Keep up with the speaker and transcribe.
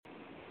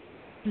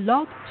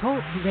Blog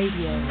Talk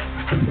Radio.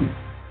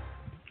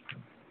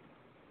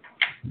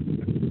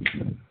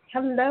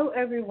 Hello,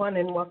 everyone,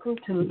 and welcome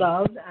to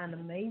Love and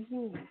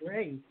Amazing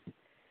Grace.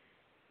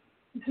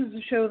 This is a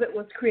show that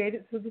was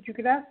created so that you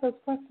could ask those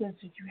questions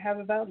that you have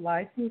about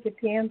life and get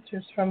the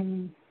answers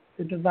from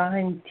the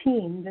divine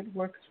team that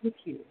works with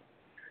you.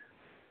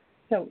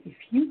 So if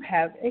you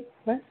have a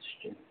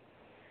question,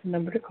 the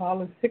number to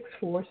call is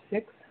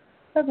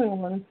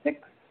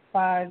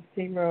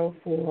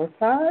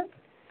 646-716-5045.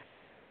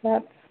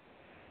 That's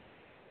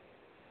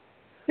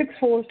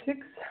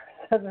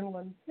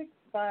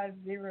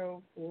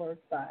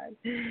 646-716-5045.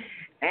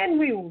 And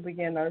we will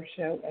begin our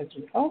show, as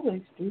we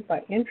always do,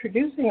 by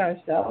introducing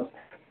ourselves.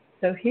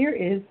 So here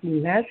is the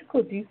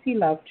magical DC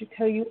Love to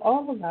tell you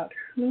all about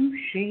who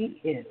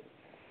she is.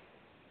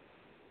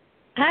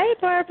 Hi,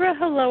 Barbara.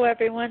 Hello,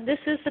 everyone.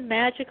 This is the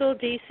magical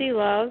DC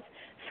Love.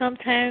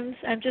 Sometimes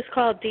I'm just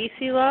called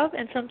DC Love,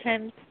 and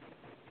sometimes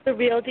the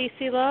real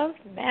DC Love,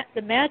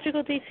 the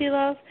magical DC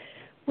Love.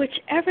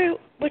 Whichever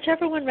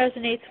one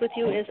resonates with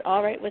you is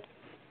all right with me.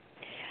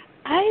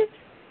 I've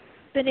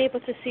been able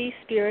to see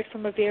spirit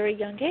from a very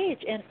young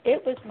age, and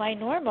it was my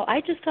normal. I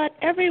just thought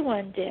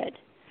everyone did.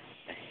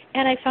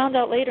 And I found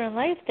out later in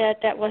life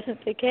that that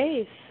wasn't the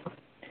case.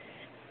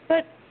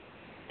 But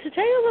to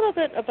tell you a little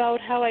bit about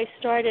how I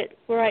started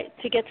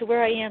to get to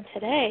where I am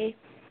today,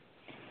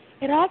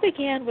 it all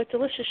began with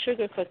delicious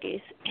sugar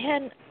cookies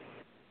and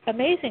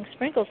amazing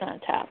sprinkles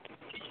on top.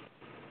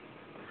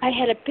 I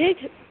had a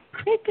big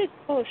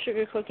bowl of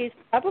sugar cookies,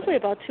 probably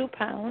about 2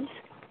 pounds.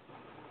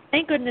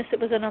 Thank goodness it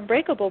was an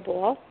unbreakable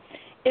bowl.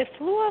 It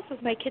flew off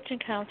of my kitchen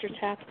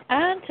countertop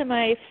onto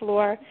my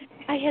floor.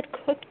 I had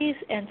cookies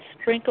and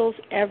sprinkles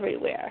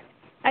everywhere.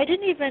 I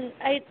didn't even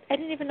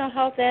know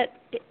how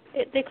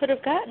they could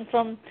have gotten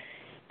from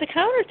the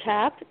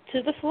countertop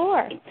to the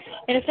floor.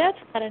 And if that's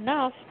not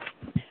enough,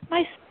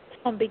 my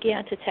son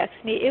began to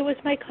text me. It was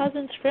my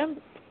cousin's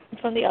friend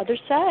from the other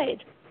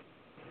side.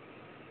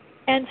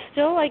 And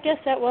still, I guess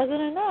that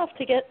wasn't enough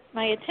to get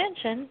my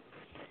attention.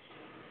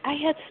 I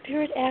had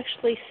spirit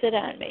actually sit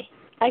on me.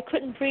 I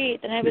couldn't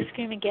breathe, and I was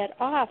screaming, "Get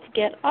off,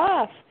 get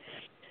off."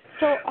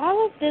 So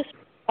all of this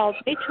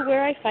brought me to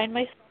where I find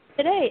myself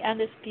today on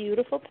this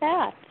beautiful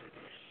path.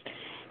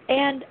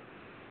 And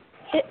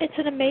it's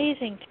an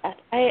amazing path.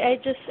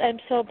 I'm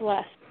so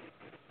blessed.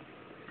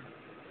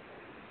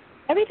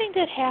 Everything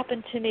that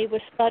happened to me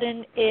was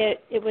sudden.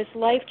 It was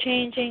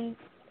life-changing.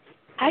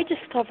 I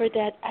discovered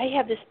that I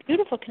have this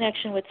beautiful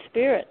connection with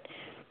spirit.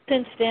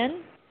 Since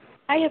then,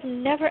 I have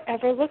never,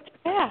 ever looked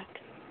back.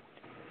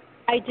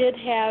 I did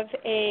have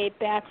a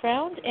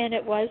background, and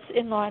it was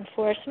in law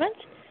enforcement,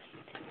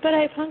 but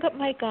I've hung up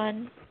my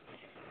gun,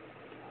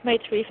 my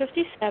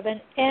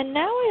 .357, and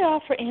now I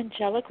offer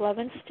angelic love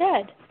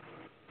instead.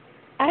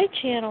 I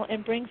channel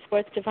and bring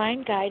forth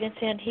divine guidance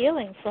and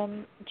healing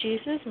from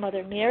Jesus,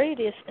 Mother Mary,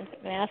 the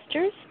Ascended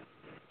Masters,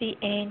 the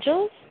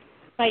angels,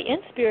 my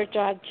in-spirit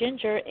dog,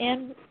 Ginger,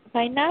 and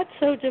my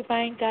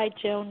not-so-divine guide,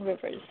 Joan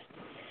Rivers.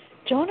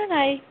 Joan and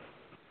I,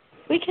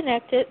 we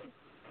connected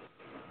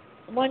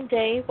one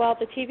day while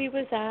the TV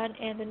was on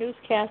and the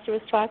newscaster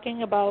was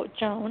talking about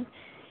Joan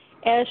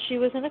as she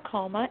was in a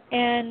coma.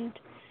 And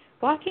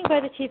walking by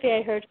the TV,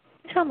 I heard,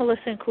 "Tell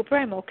Melissa and Cooper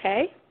I'm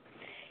okay."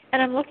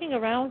 And I'm looking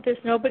around.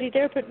 There's nobody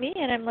there but me.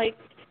 And I'm like,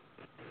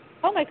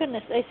 "Oh, my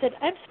goodness." I said,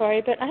 "I'm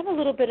sorry, but I'm a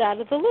little bit out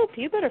of the loop.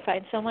 You better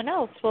find someone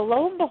else." Well,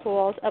 lo and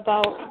behold,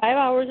 about 5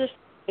 hours or so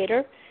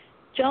later,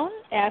 Joan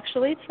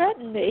actually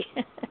threatened me.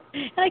 And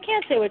I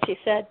can't say what she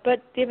said,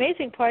 but the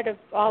amazing part of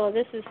all of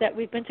this is that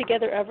we've been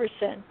together ever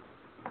since.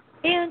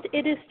 And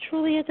it is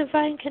truly a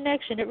divine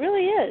connection. It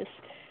really is.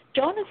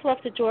 Joan has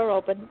left the door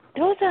open.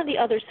 Those on the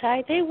other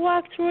side, they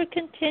walk through it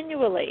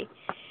continually.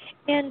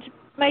 And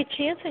my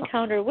chance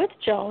encounter with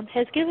Joan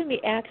has given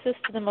me access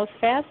to the most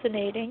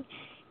fascinating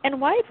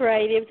and wide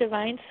variety of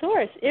divine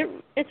source.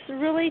 It's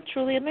really,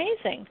 truly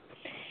amazing.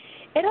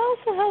 It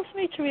also helps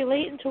me to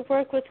relate and to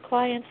work with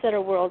clients that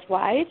are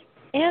worldwide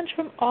and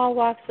from all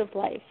walks of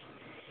life.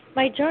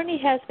 My journey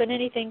has been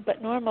anything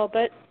but normal,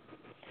 but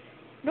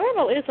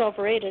normal is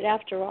overrated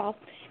after all.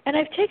 And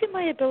I've taken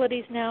my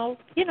abilities now,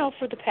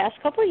 for the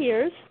past couple of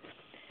years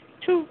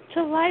to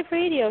live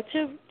radio,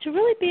 to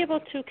really be able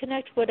to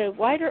connect with a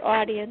wider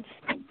audience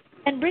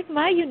and bring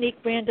my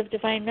unique brand of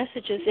divine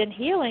messages and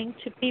healing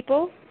to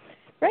people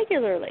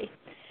regularly.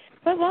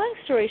 But long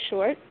story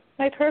short,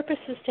 my purpose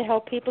is to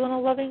help people in a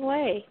loving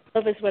way.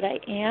 Love is what I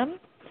am.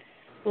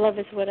 Love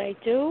is what I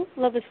do.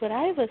 Love is what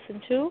I listen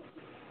to.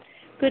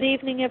 Good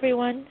evening,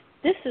 everyone.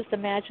 This is the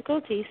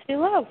magical DC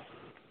Love.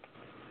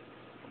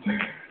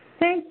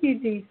 Thank you,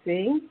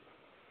 DC.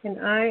 And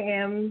I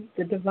am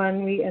the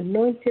divinely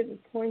anointed,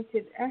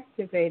 appointed,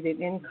 activated,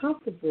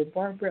 incomparable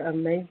Barbara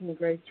Amazing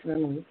Grace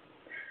Reynolds.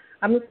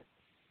 I'm a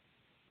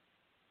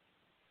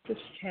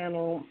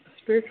channel,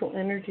 spiritual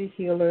energy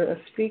healer, a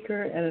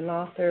speaker, and an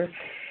author,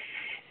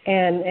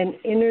 and an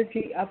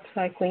energy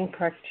upcycling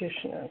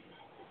practitioner.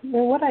 And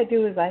what I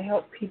do is I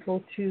help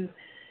people to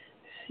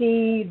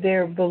see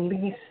their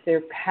beliefs,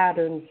 their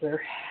patterns, their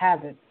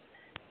habits,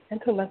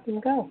 and to let them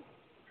go.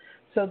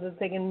 so that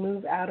they can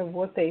move out of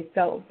what they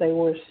felt they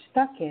were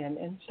stuck in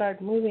and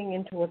start moving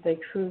into what they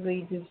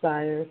truly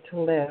desire to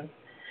live.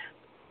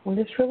 And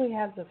this really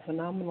has a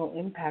phenomenal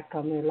impact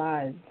on their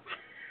lives.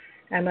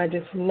 And I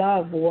just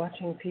love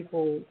watching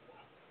people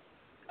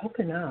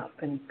open up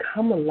and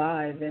come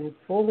alive and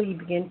fully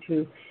begin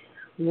to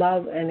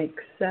love and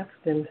accept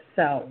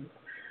themselves.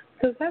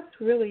 Because that's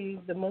really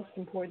the most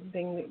important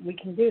thing that we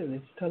can do,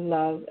 is to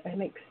love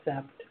and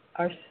accept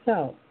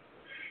ourselves.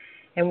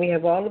 And we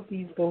have all of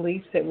these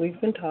beliefs that we've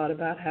been taught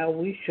about how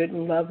we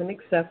shouldn't love and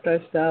accept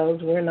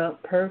ourselves. We're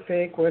not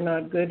perfect. We're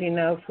not good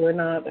enough. We're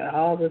not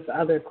all this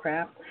other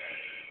crap.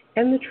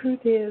 And the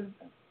truth is,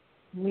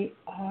 we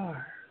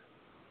are.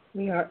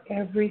 We are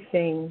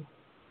everything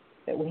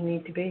that we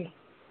need to be.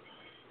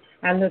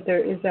 And that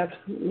there is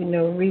absolutely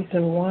no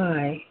reason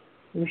why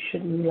we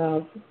shouldn't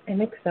love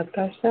and accept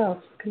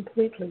ourselves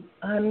completely,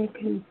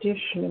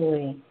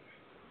 unconditionally.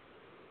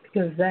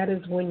 Because that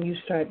is when you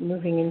start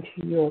moving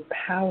into your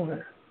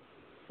power,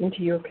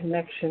 into your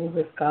connection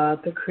with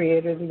God, the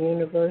Creator, the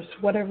universe,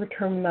 whatever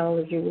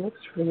terminology works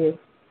for you.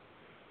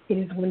 It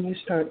is when you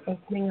start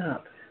opening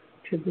up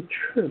to the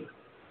truth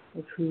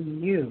of who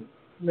you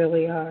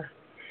really are.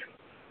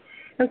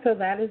 And so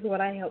that is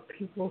what I help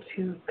people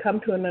to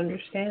come to an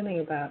understanding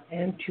about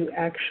and to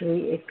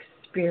actually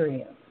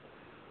experience.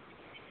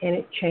 And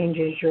it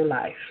changes your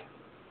life.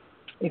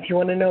 If you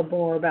want to know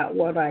more about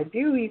what I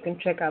do, you can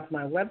check out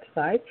my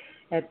website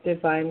at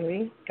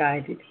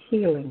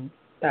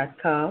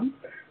divinelyguidedhealing.com.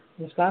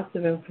 There's lots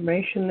of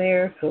information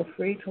there. Feel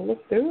free to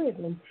look through it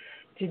and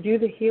to do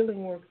the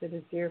healing work that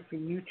is there for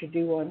you to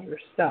do on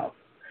yourself.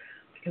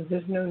 Because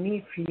there's no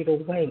need for you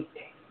to wait.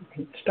 You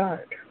can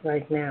start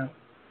right now.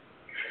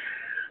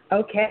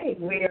 Okay,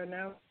 we are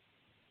now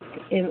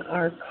in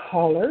our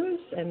callers.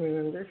 And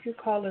remember, if you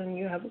call in and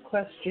you have a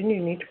question, you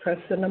need to press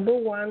the number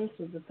 1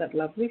 so that that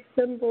lovely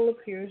symbol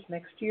appears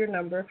next to your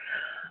number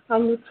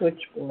on the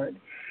switchboard.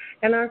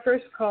 And our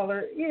first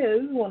caller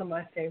is one of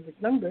my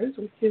favorite numbers,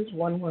 which is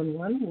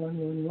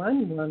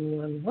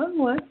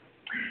 111-111-1111.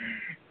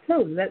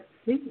 So let's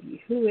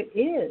see who it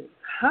is.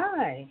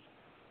 Hi.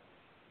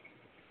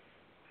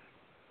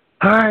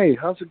 Hi,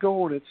 how's it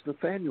going? It's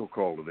Nathaniel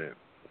calling in.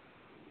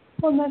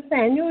 Well,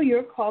 Nathaniel,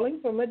 you're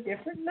calling from a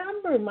different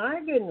number. My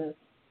goodness.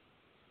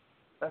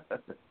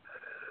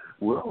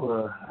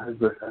 Well, I've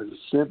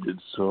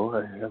ascended, so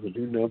I have a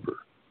new number.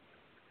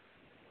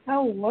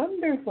 How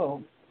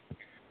wonderful.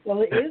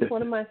 Well, it is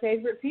one of my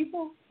favorite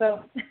people,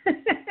 so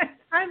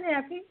I'm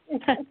happy.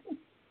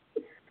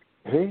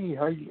 Hey,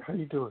 how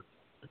you doing?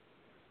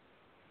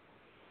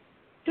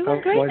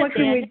 Doing great, What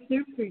can we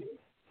do for you?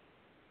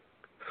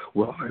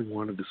 Well, I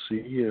wanted to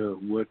see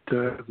what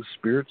the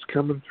spirit's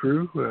coming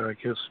through. I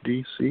guess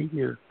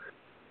DC.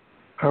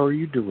 How are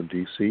you doing,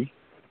 DC?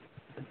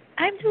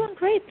 I'm doing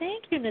great.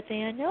 Thank you,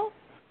 Nathaniel.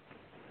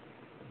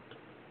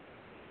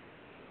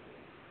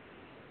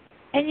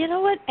 And you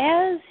know what?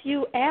 As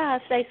you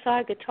asked, I saw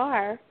a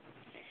guitar,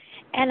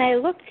 and I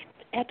looked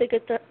at the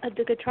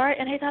guitar,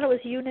 and I thought it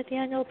was you,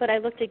 Nathaniel, but I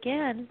looked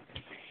again,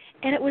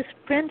 and it was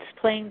Prince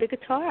playing the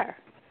guitar.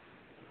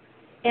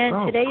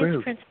 And today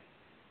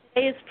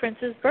is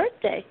Prince's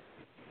birthday.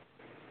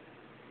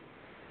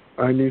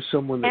 I knew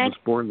someone that was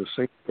born the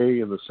same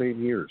day and the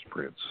same year as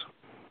Prince.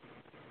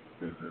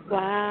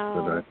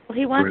 Wow. Well,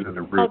 he wants to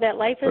know that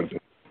life is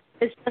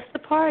just a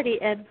party,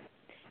 and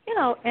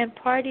and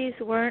parties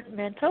weren't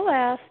meant to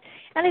last.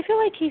 And I feel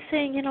like he's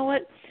saying, you know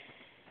what,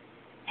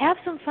 have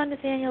some fun,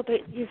 Nathaniel,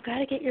 but you've got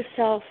to get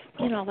yourself,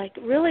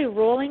 really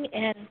rolling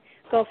and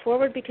go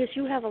forward, because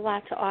you have a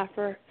lot to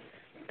offer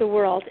the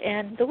world,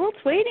 and the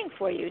world's waiting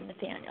for you,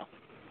 Nathaniel.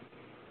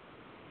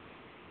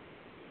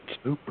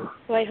 Super.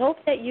 So I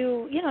hope that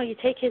you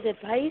take his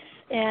advice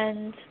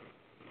and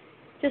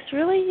just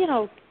really,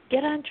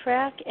 get on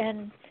track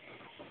and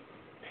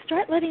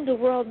start letting the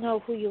world know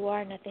who you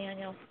are,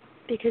 Nathaniel,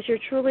 because you're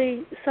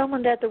truly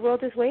someone that the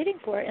world is waiting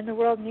for and the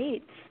world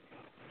needs.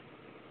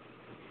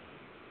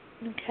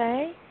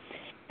 Okay?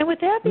 And with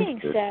that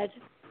being said,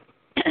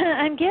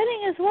 I'm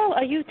getting as well,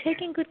 are you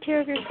taking good care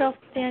of yourself,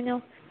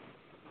 Nathaniel?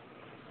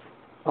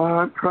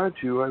 I'm trying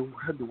to. I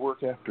had to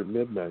work after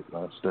midnight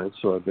last night,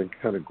 so I've been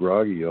kind of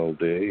groggy all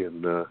day.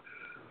 And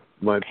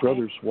my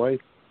brother's wife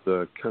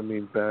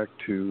coming back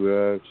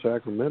to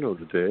Sacramento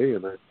today,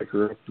 and I pick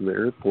her up from the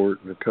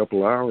airport in a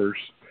couple hours.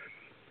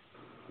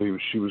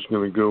 She was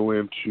going to go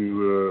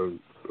into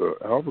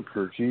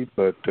Albuquerque,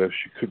 but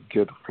she couldn't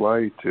get a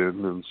flight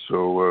in, and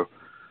so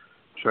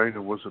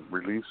China wasn't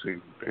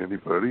releasing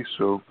anybody,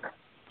 so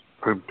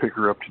I pick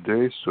her up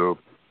today. So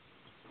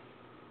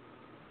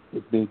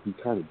it may be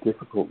kind of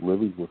difficult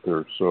living with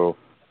her, so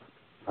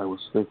I was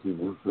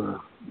thinking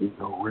of,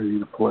 ready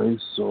to play,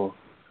 so,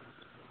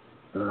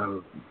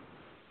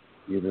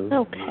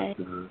 Okay.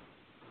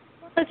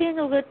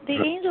 Nathaniel,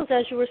 the angels,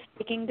 as you were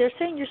speaking, they're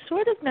saying you're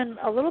sort of been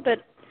a little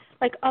bit,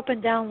 up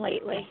and down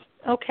lately,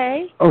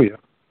 okay? Oh, yeah.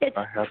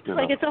 I have been.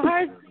 It's a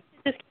hard thing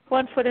to just keep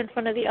one foot in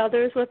front of the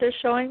other is what they're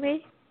showing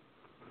me.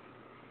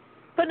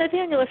 But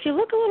Nathaniel, if you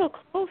look a little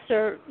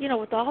closer,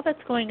 with all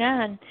that's going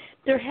on,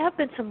 there have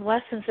been some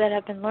lessons that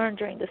have been learned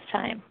during this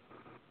time.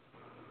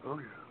 Oh,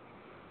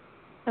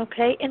 yeah.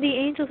 Okay, and the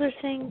angels are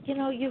saying,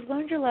 you've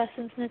learned your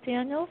lessons,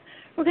 Nathaniel.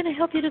 We're going to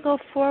help you to go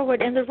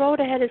forward, and the road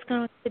ahead is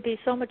going to be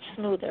so much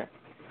smoother.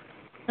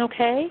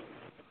 Okay,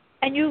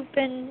 and you've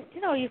been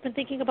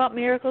thinking about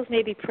miracles,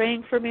 maybe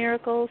praying for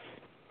miracles.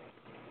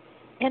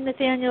 And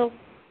Nathaniel,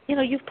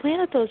 you've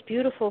planted those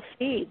beautiful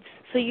seeds,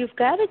 so you've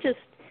got to just,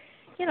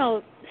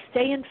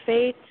 stay in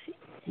faith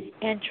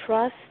and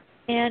trust,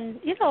 and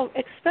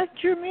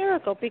expect your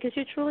miracle because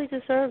you truly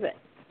deserve it.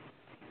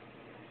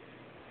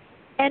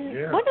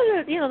 And one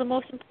of the, the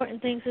most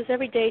important things is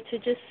every day to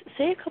just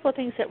say a couple of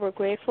things that we're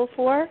grateful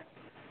for.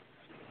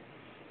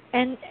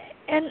 And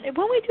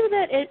when we do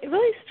that, it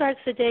really starts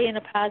the day in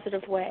a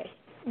positive way.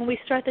 When we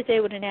start the day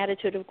with an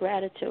attitude of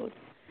gratitude.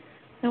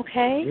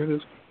 Okay?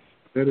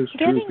 That is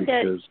Getting true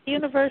that because the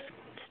universe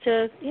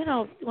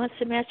wants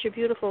to match your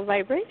beautiful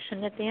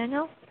vibration,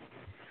 Nathaniel,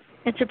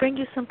 and to bring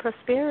you some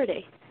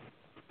prosperity.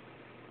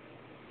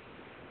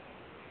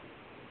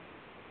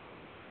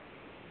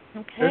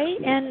 Okay,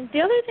 and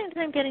the other thing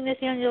that I'm getting,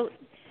 Nathaniel,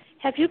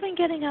 have you been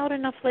getting out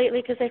enough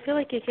lately? Because I feel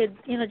like you could,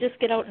 just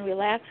get out and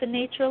relax in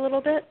nature a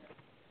little bit.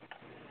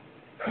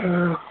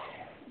 With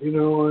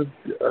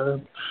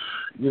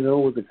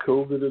the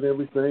COVID and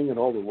everything and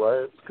all the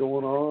riots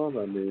going on,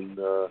 I mean,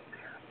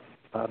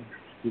 I'm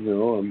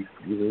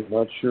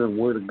not sure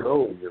where to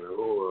go.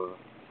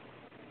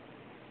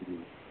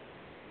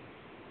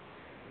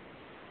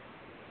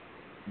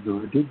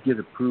 I did get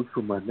approved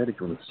for my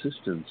medical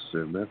assistance,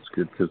 and that's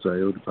good because I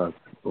owed about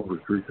over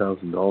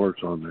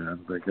 $3,000 on that.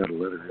 I got a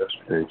letter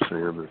yesterday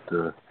saying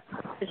that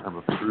I'm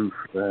approved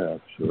for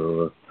that.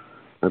 So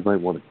I might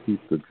want to keep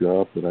the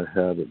job that I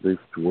have at least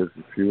to work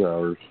a few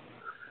hours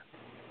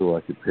so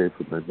I could pay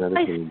for my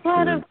medical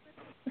insurance.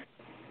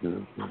 A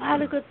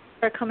lot of good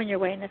things are coming your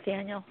way,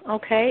 Nathaniel.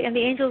 Okay, and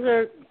the angels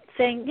are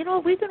saying,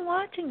 we've been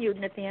watching you,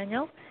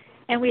 Nathaniel,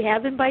 and we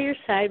have been by your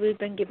side. We've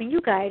been giving you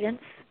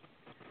guidance.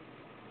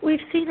 We've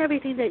seen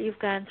everything that you've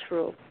gone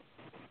through.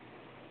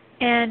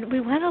 And we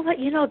want to let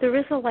you know there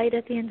is a light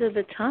at the end of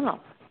the tunnel.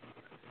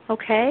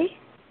 Okay?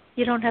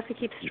 You don't have to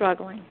keep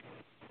struggling.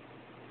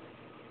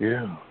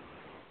 Yeah.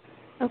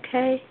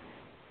 Okay?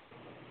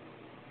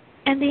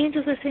 And the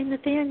angels are saying,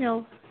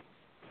 Nathaniel,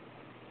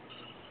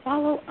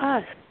 follow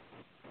us.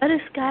 Let us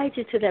guide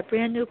you to that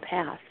brand new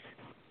path.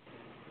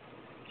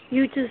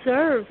 You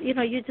deserve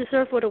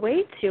what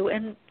awaits you,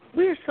 and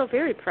we are so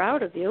very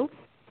proud of you.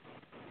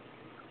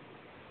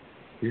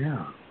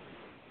 Yeah.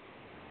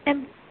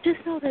 And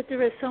just know that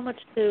there is so much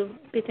to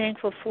be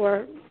thankful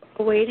for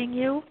awaiting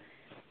you.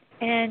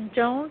 And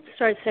don't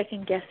start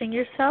second-guessing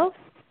yourself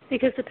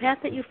because the path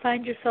that you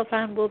find yourself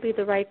on will be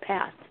the right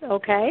path,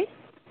 okay?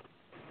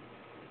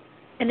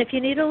 And if you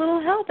need a little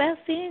help, ask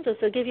the angels.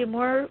 They'll give you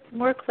more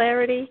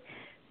clarity.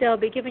 They'll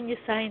be giving you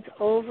signs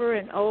over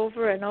and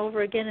over and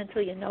over again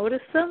until you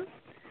notice them,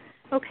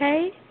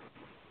 okay?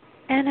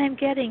 And I'm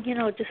getting,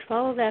 just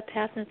follow that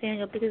path,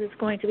 Nathaniel, because it's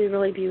going to be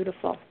really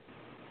beautiful.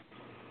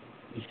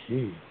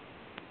 Mm-hmm.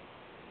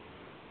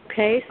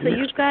 Okay, so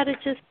you've got to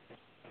just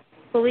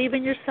believe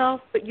in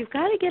yourself, but you've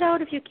got to get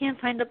out if you can,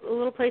 find a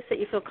little place that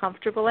you feel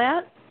comfortable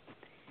at.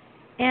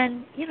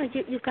 And,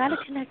 you've got to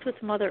connect with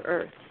Mother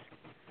Earth.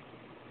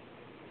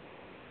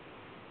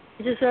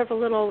 You deserve a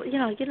little,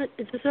 you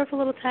deserve a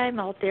little time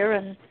out there,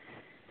 and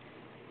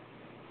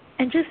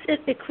just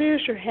it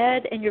clears your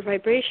head and your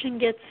vibration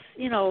gets,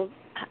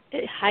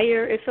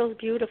 higher. It feels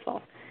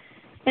beautiful.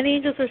 And the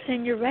angels are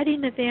saying, you're ready,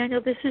 Nathaniel.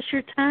 This is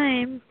your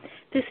time.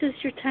 This is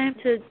your time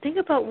to think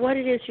about what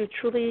it is you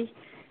truly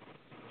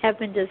have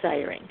been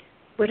desiring.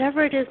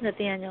 Whatever it is,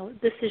 Nathaniel,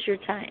 this is your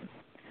time.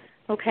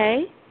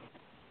 Okay?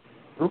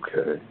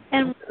 Okay.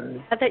 And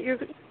that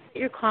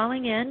you're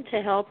calling in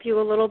to help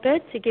you a little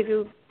bit, to give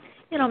you,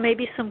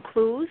 maybe some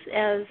clues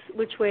as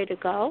which way to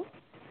go.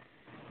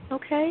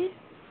 Okay?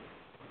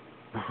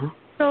 Uh-huh.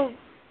 So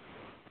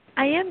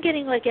I am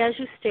getting, like as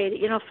you stated,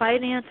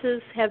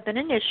 finances have been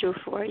an issue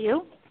for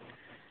you.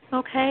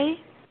 Okay?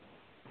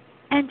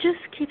 And just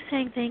keep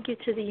saying thank you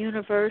to the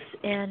universe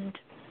and,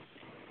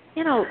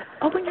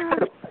 open your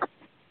heart.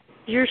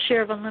 Your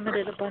share of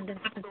unlimited abundance.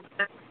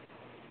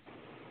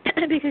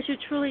 Because you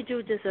truly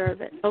do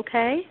deserve it,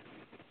 okay?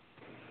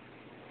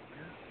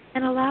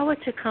 And allow it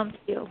to come to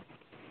you.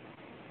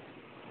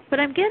 But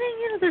I'm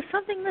getting, there's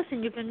something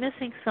missing. You've been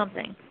missing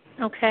something,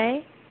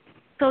 okay?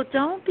 So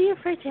don't be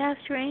afraid to ask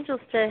your angels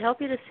to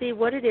help you to see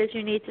what it is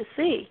you need to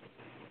see,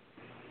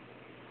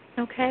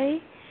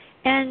 okay?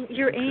 And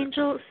your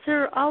angels,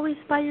 they're always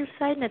by your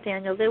side,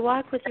 Nathaniel. They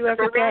walk with you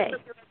every day.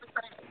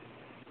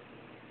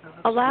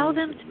 Allow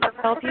them to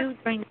help you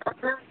during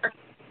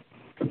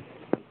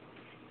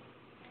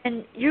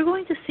and you're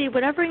going to see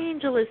whatever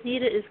angel is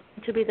needed is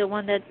going to be the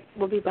one that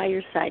will be by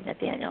your side,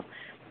 Nathaniel.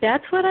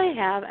 That's what I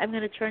have. I'm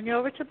going to turn you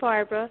over to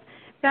Barbara.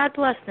 God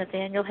bless,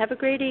 Nathaniel. Have a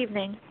great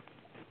evening.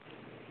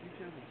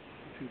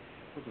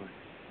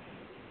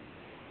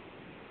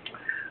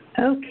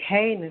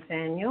 Okay,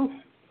 Nathaniel.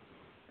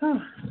 Oh.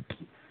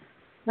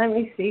 Let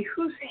me see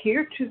who's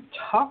here to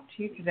talk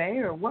to you today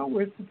or what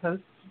we're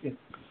supposed to do.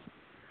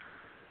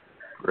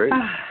 Great.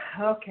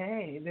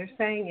 Okay, they're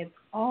saying it's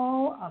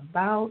all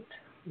about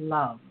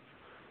love.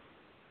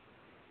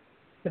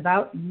 It's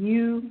about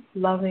you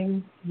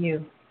loving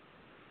you.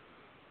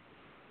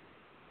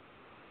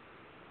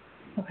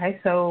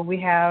 Okay, so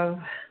we have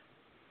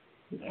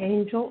the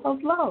angel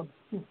of love.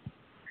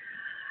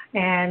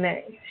 And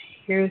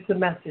here's the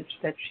message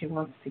that she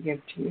wants to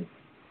give to you.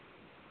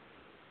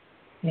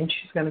 And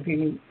she's going to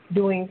be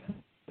doing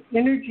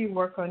energy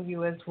work on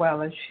you as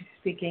well as she's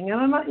speaking.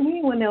 And I'm not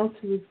anyone else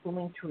who is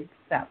willing to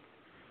accept.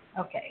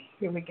 Okay,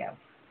 here we go.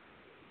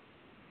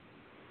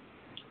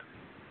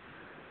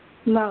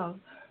 Love.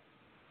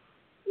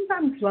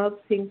 Sometimes love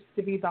seems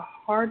to be the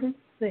hardest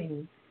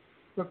thing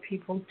for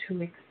people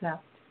to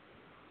accept.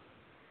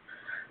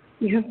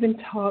 You have been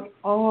taught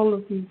all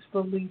of these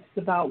beliefs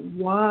about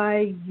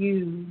why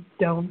you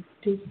don't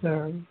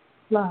deserve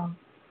love.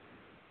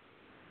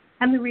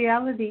 And the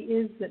reality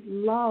is that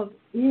love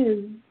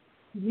is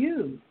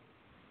you.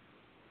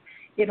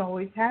 It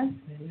always has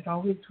been. It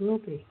always will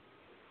be.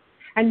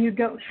 And you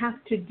don't have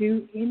to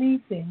do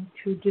anything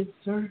to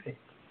deserve it.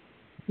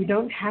 You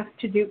don't have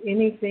to do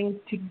anything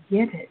to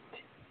get it.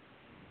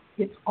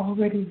 It's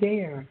already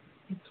there.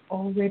 It's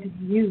already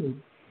you.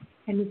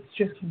 And it's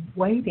just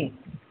waiting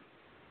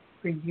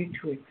for you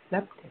to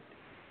accept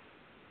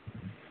it.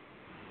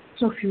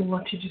 So if you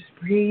want to just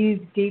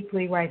breathe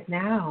deeply right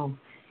now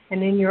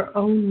and in your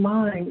own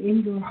mind,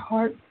 in your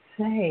heart,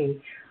 say,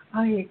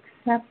 I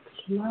accept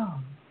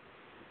love.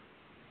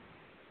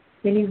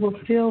 Then you will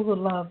feel the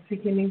love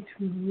beginning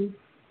to move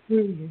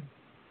through you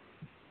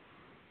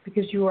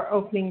because you are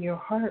opening your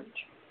heart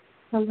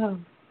to love.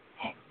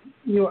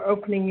 You are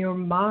opening your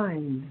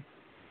mind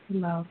to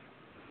love.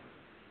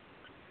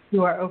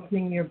 You are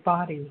opening your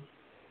body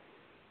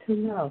to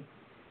love.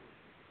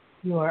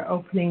 You are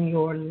opening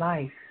your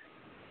life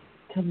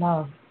to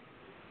love.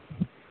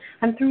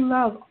 And through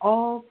love,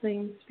 all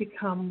things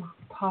become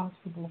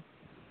possible.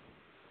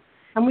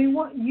 And we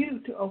want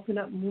you to open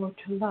up more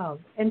to love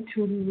and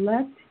to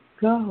let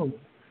go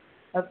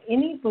of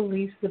any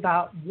beliefs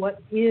about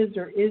what is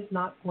or is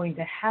not going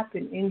to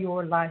happen in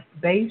your life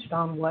based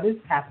on what has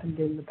happened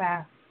in the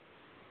past.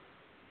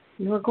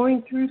 You are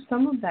going through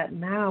some of that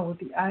now with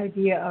the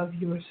idea of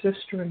your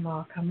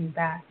sister-in-law coming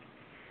back.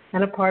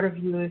 And a part of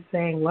you is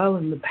saying, well,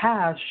 in the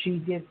past, she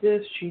did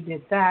this, she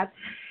did that,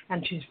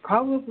 and she's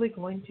probably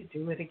going to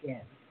do it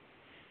again.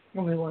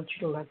 And we want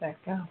you to let that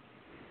go.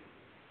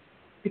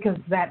 Because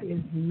that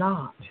is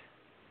not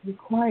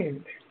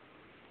required.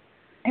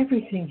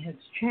 Everything has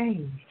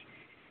changed.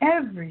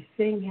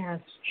 Everything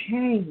has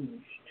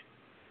changed.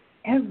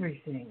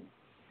 Everything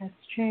has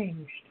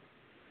changed.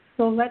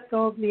 So let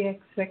go of the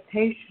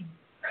expectation.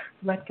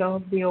 Let go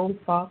of the old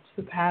thoughts,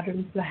 the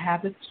patterns, the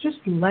habits. Just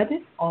let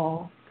it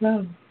all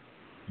go.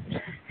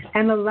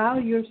 And allow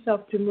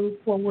yourself to move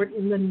forward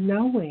in the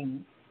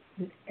knowing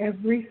that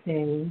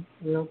everything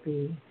will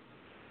be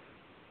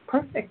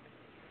perfect.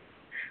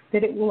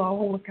 That it will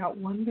all work out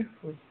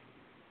wonderfully.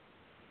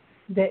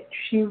 That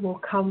she will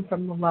come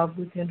from the love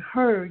within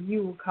her,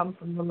 you will come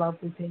from the love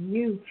within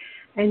you,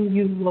 and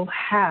you will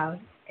have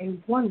a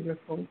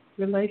wonderful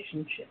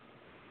relationship.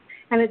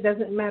 And it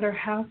doesn't matter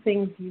how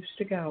things used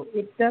to go.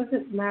 It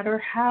doesn't matter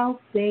how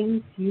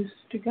things used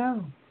to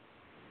go.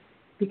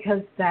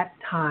 Because that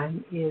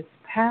time is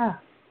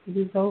past. It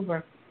is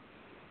over.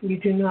 You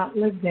do not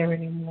live there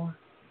anymore.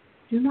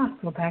 Do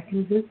not go back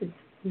and visit.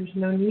 There's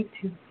no need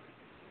to.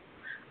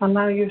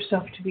 Allow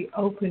yourself to be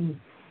open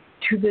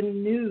to the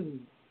new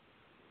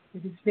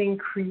that is being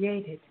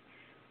created,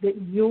 that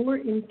your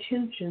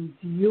intentions,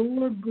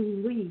 your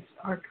beliefs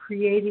are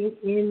creating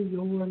in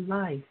your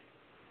life.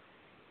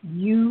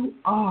 You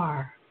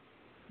are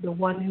the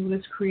one who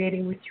is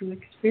creating what you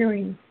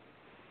experience.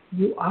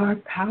 You are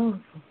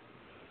powerful.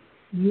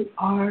 You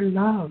are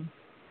love.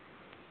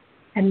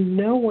 And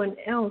no one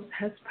else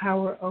has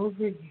power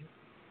over you.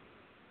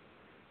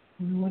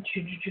 And I want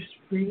you to just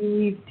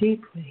breathe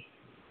deeply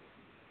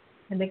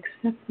and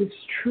accept this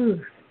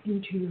truth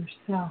into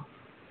yourself,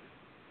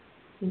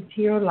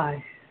 into your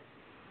life,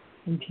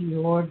 into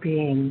your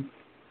being.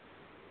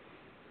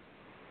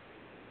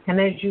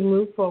 And as you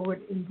move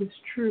forward in this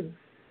truth,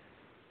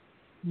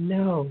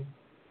 know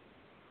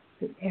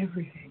that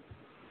everything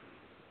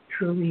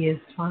truly is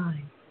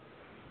fine.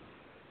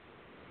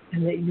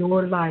 And that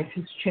your life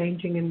is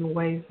changing in the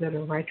ways that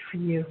are right for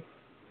you.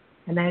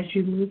 And as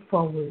you move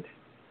forward,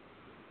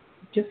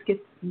 it just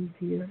gets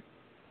easier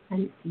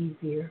and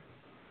easier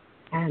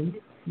and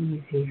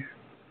easier.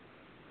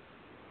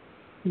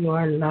 You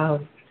are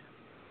loved.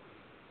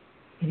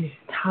 It is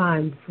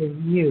time for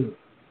you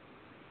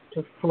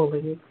to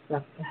fully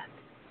accept that.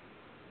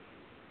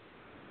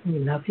 We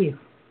love you.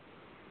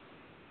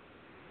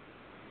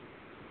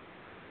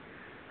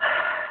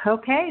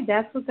 Okay,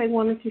 that's what they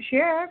wanted to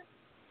share.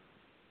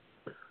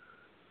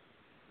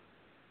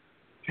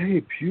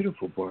 Hey,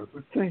 beautiful,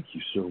 Barbara. Thank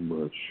you so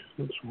much.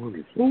 That's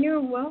wonderful. You're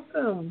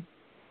welcome.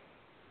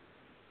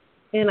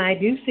 And I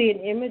do see an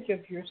image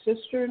of your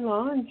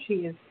sister-in-law, and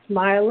she is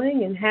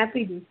smiling and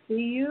happy to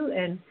see you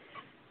and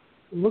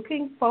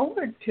looking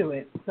forward to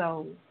it.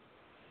 So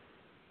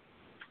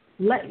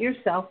let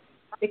yourself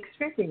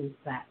experience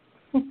that.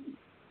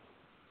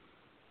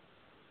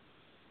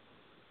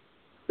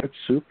 That's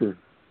super.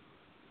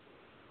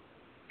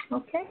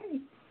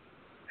 Okay.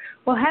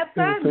 Well, have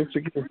Yeah, fun. thanks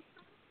again.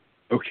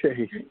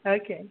 Okay.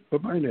 Okay.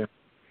 Bye-bye now.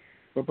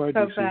 Bye-bye,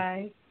 DC.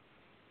 Bye-bye.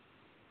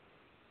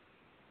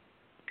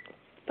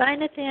 Bye,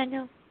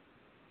 Nathaniel.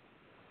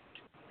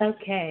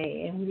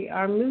 Okay, and we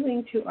are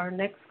moving to our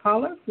next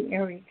caller from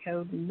area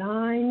code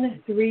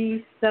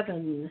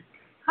 937.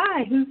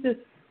 Hi, who's this?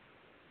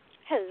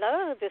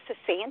 Hello, this is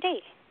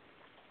Sandy.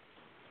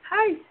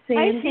 Hi,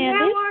 Sandy. Hi, Sandy.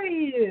 How are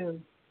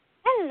you?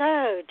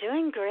 Hello,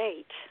 doing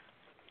great.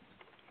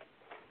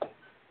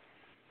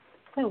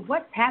 So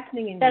what's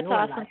happening in That's your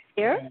awesome life to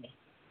hear. today?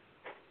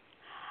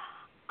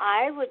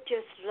 I would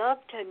just love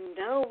to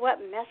know what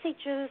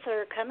messages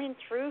are coming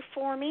through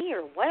for me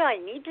or what I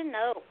need to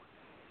know.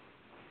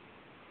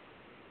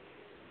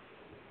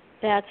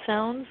 That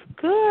sounds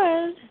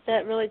good.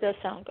 That really does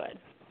sound good.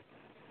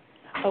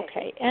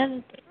 Okay.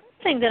 And the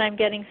thing that I'm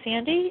getting,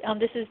 Sandy,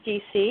 this is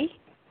DC,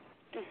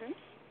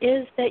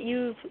 is that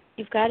you've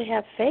got to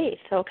have faith,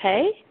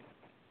 okay?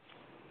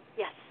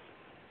 Yes.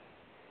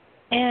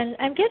 And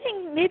I'm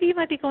getting, maybe you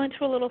might be going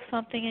through a little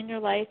something in your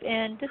life,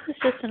 and this is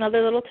just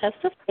another little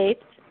test of faith,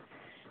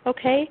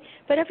 okay?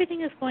 But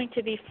everything is going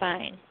to be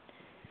fine.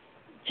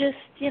 Just,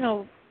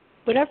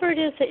 whatever it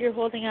is that you're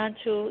holding on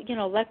to,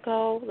 let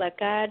go, let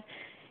God,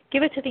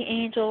 give it to the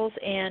angels,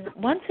 and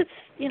once it's,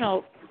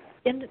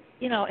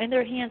 in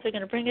their hands, they're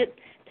going to bring it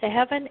to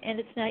heaven,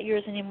 and it's not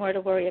yours anymore to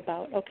worry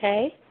about,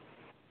 okay?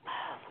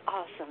 Oh,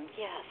 awesome,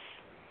 yes.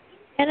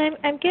 And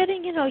I'm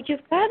getting,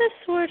 you've got to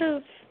sort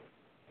of,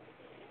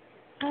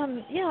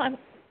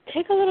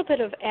 take a little bit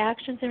of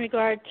actions in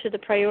regard to the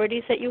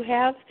priorities that you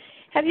have.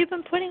 Have you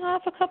been putting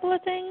off a couple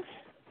of things?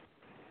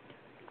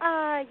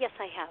 Yes,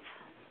 I have.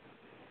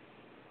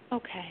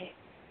 Okay.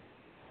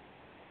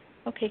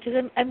 Okay,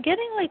 because I'm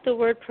getting like the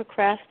word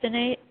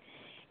procrastinate,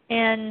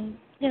 and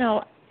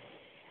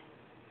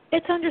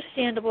it's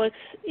understandable. It's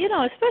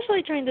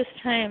especially during this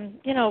time,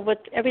 with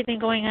everything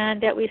going on,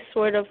 that we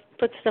sort of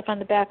put stuff on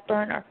the back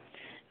burner.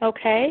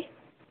 Okay.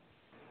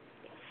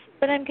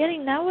 But I'm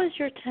getting now is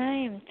your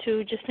time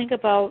to just think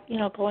about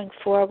going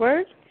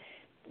forward,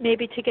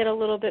 maybe to get a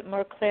little bit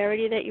more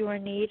clarity that you are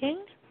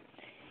needing.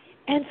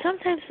 And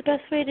sometimes the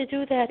best way to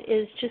do that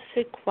is just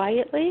sit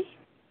quietly,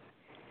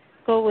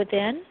 go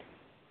within,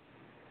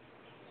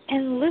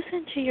 and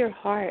listen to your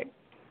heart,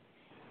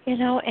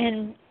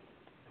 and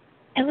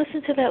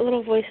listen to that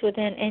little voice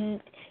within.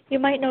 And you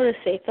might notice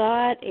a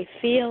thought, a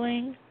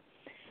feeling.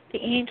 The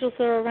angels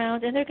are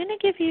around, and they're going to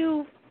give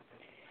you,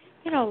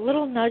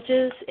 little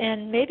nudges,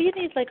 and maybe you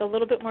need like a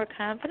little bit more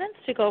confidence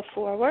to go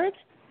forward.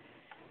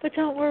 But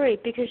don't worry,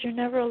 because you're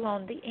never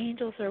alone. The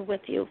angels are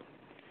with you,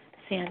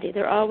 Sandy.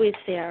 They're always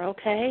there,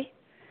 okay?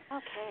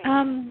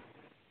 Okay.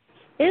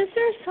 Is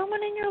there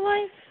someone in your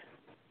life,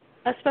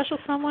 a special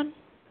someone?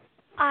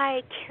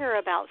 I care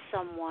about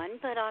someone,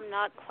 but I'm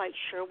not quite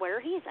sure where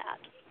he's at.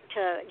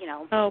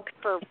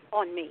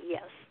 On me,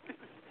 yes.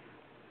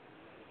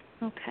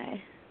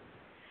 Okay.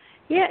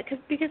 Yeah,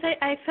 because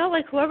I felt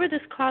like whoever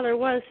this caller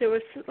was, there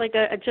was like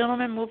a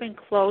gentleman moving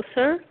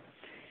closer,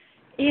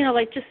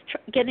 like just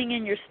getting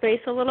in your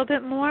space a little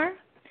bit more.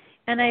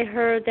 And I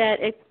heard that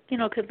it,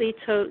 could lead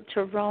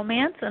to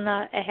romance and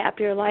a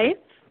happier life.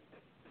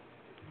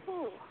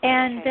 Ooh,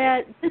 and okay.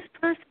 that this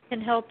person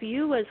can help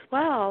you as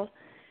well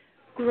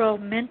grow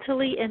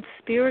mentally and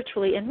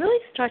spiritually and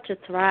really start to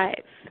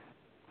thrive.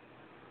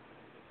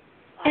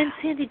 And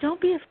Sandy,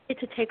 don't be afraid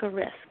to take a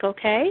risk,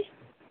 okay?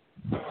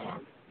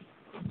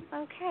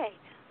 Okay.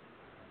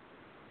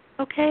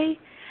 Okay?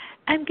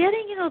 I'm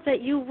getting,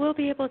 that you will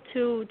be able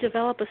to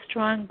develop a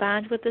strong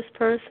bond with this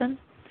person.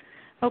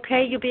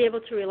 Okay? You'll be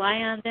able to rely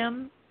on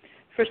them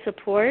for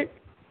support.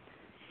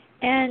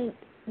 And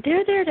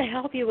they're there to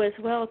help you as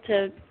well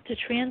to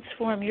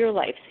transform your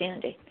life,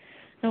 Sandy.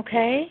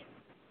 Okay?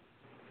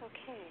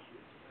 Okay.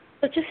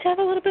 But just have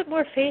a little bit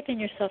more faith in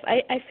yourself.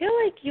 I feel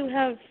like you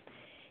have,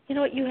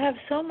 you have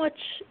so much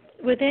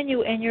within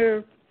you, and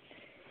you're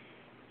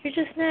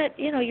just not,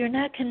 you're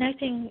not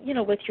connecting,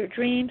 with your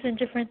dreams and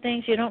different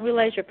things. You don't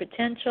realize your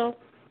potential.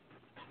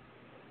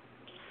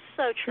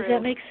 So true. Does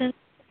that make sense?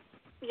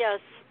 Yes.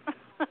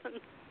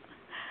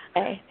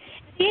 Okay.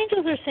 The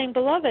angels are saying,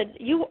 beloved,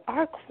 you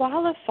are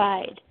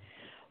qualified.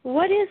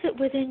 What is it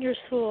within your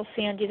soul,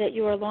 Sandy, that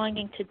you are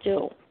longing to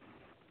do?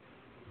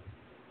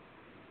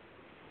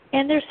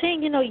 And they're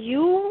saying,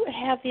 you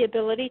have the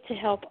ability to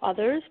help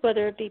others,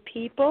 whether it be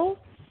people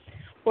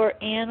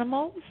or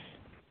animals,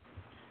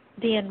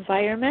 the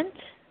environment.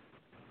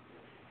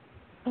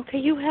 Okay,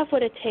 you have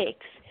what it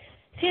takes.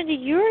 Sandy,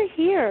 you're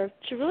here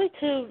to really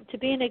to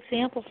be an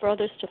example for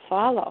others to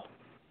follow.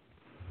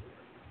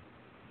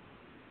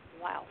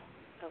 Wow.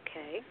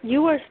 Okay.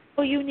 You are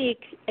so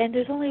unique, and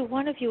there's only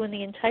one of you in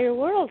the entire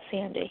world,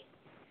 Sandy.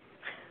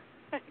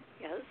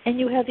 Yes. And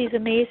you have these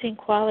amazing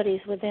qualities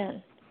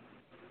within.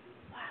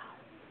 Wow.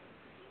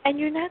 And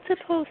you're not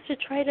supposed to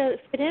try to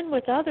fit in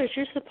with others.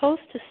 You're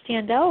supposed to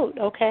stand out,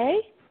 okay?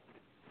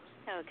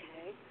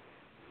 Okay.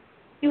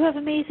 You have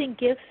amazing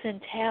gifts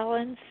and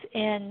talents,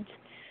 and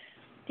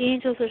the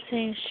angels are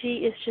saying she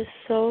is just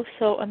so,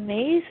 so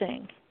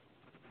amazing.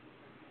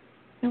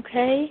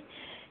 Okay?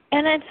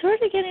 And I'm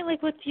sort of getting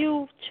like with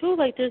you, too,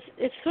 like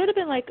it's sort of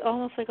been like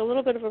almost like a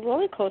little bit of a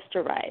roller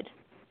coaster ride.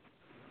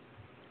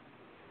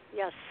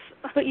 Yes.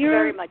 But you're,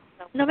 very much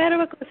so. No matter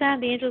what goes on,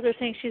 the angels are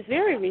saying she's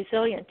very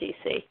resilient,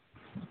 DC.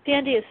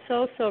 Sandy is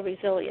so, so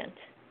resilient.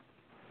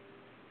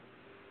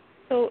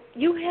 So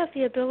you have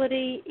the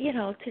ability,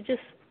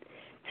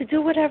 to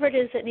do whatever it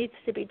is that needs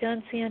to be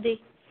done,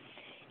 Sandy.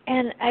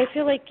 And I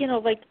feel like,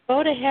 the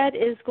road ahead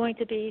is going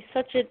to be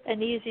such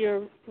an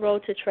easier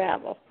road to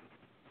travel.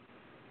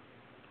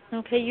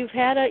 Okay, you've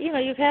had a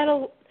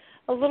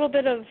little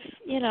bit of,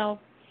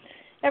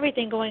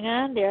 everything going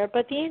on there,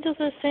 but the angels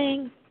are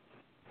saying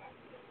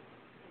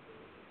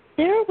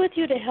they're with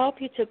you to help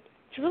you to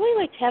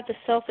really have the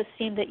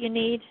self-esteem that you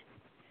need.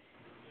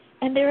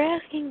 And they're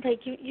asking,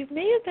 you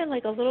may have been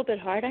a little bit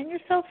hard on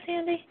yourself,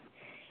 Sandy.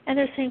 And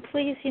they're saying,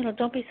 please,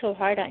 don't be so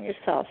hard on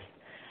yourself.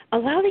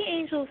 Allow the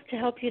angels to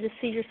help you to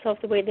see yourself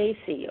the way they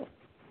see you.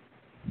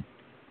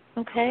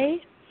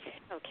 Okay?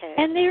 Okay.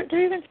 And they're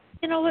even,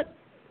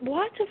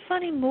 watch a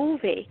funny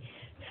movie.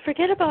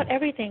 Forget about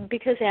everything,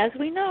 because as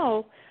we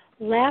know,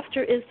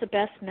 laughter is the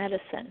best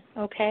medicine,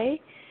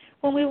 okay?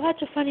 When we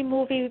watch a funny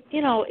movie,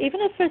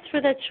 even if it's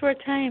for that short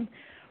time,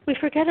 we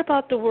forget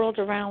about the world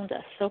around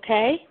us,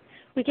 okay?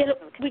 We get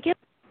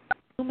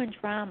human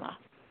drama,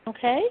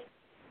 okay?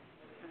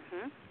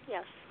 Mhm.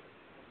 Yes.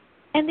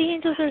 And the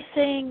angels are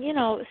saying,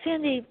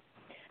 Sandy,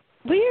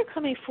 we are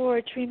coming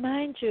forward to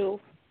remind you,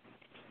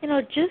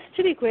 just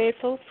to be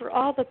grateful for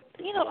all the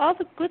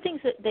good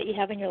things that you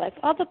have in your life,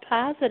 all the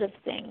positive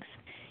things.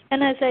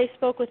 And as I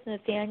spoke with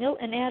Nathaniel,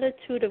 an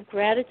attitude of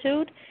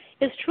gratitude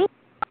is truly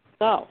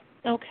go,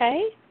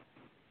 okay?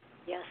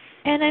 Yes.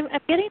 And I'm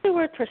getting the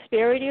word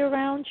prosperity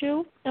around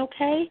you,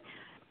 okay?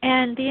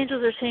 And the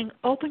angels are saying,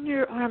 open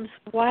your arms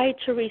wide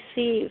to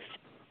receive.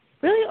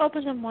 Really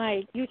open them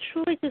wide. You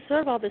truly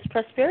deserve all this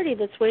prosperity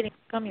that's waiting to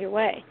come your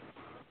way.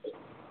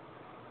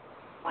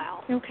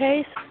 Wow.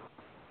 Okay?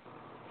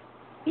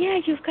 Yeah,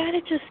 you've got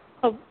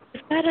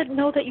to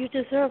know that you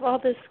deserve all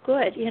this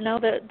good,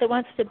 that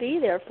wants to be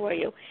there for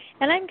you.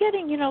 And I'm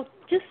getting,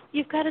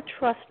 you've got to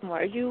trust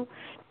more.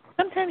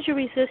 Sometimes you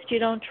resist, you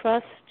don't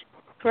trust,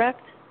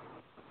 correct?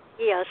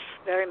 Yes,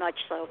 very much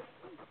so.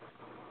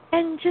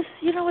 And just,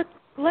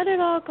 let it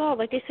all go.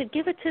 Like I said,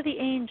 give it to the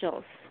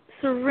angels.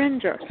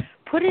 Surrender.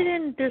 Put it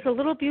in, there's a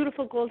little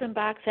beautiful golden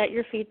box at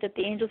your feet that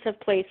the angels have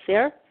placed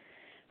there.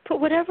 Put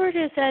whatever it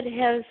is that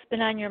has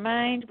been on your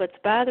mind, what's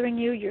bothering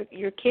you,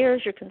 your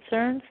cares, your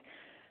concerns,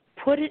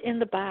 put it in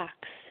the box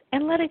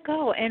and let it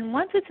go. And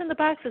once it's in the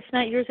box, it's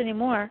not yours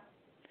anymore.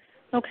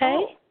 Okay?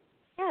 Oh,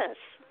 yes.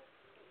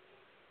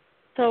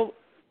 So,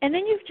 and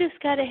then you've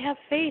just got to have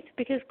faith,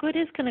 because good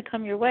is going to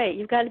come your way.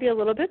 You've got to be a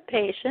little bit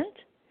patient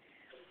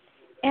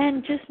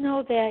and just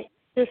know that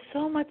there's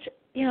so much,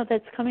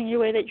 that's coming your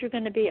way that you're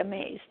going to be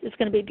amazed. It's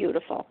going to be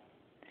beautiful.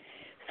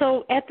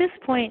 So at this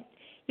point,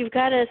 you've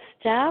got to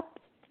stop,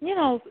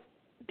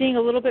 being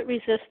a little bit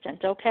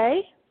resistant,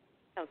 okay?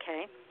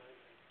 Okay.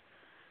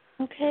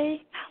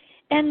 Okay?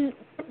 And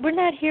we're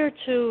not here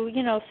to,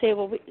 say,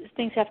 well,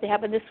 things have to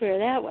happen this way or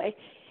that way.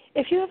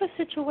 If you have a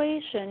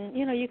situation,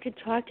 you could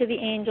talk to the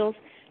angels,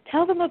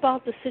 tell them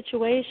about the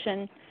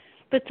situation,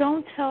 but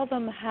don't tell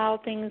them how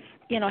things,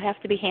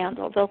 have to be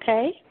handled,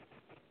 okay?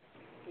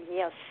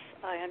 Yes,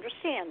 I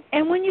understand.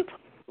 And when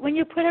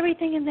you put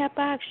everything in that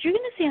box, you're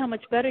going to see how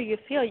much better you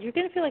feel. You're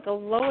going to feel like a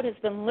load has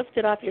been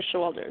lifted off your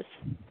shoulders.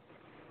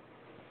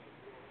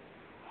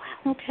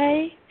 Wow.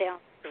 Okay?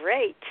 Sounds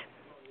great.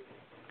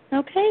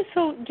 Okay,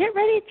 so get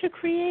ready to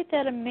create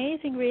that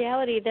amazing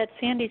reality that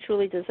Sandy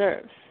truly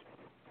deserves.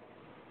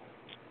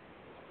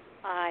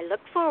 I look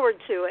forward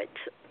to it.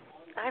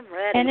 I'm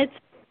ready.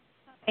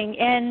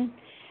 And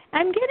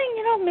I'm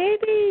getting,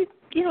 maybe,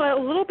 a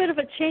little bit of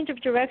a change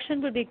of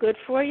direction would be good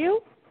for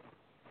you.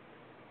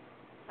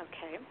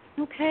 Okay.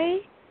 Okay?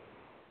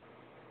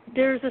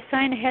 There's a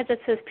sign ahead that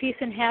says peace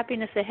and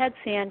happiness ahead,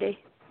 Sandy.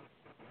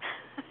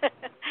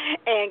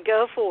 And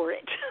go for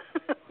it.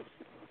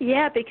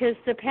 Yeah, because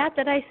the path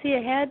that I see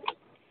ahead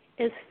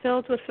is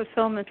filled with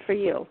fulfillment for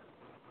you.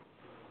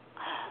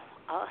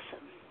 Oh,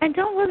 awesome. And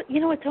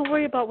don't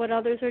worry about what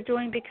others are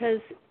doing, because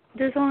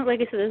there's only,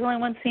 like I said, there's only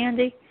one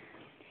Sandy.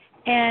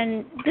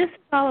 And this is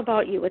all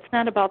about you. It's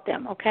not about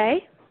them,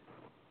 okay?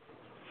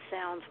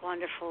 Sounds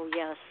wonderful,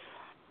 yes.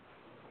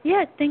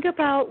 Yeah, think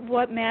about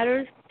what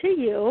matters to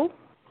you.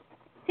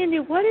 Sandy,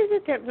 what is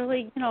it that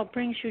really,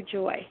 brings you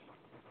joy?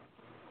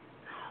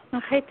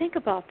 Okay, think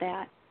about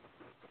that.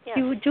 Yes.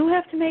 You do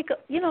have to make,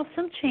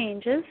 some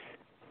changes.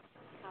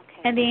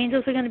 Okay. And the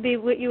angels are going to be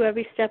with you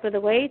every step of the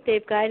way.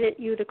 They've guided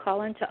you to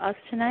call into us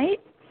tonight.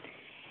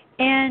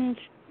 And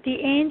the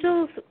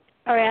angels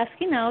are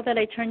asking now that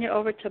I turn you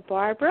over to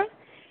Barbara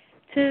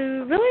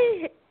to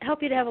really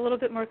help you to have a little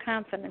bit more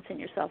confidence in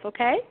yourself,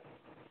 okay?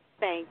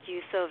 Thank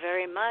you so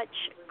very much.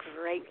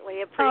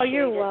 Greatly appreciate it. Oh,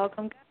 you're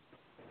welcome.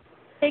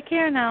 Take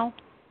care now.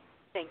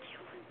 Thank you.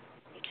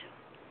 You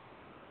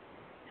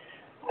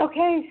too.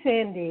 Okay,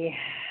 Sandy.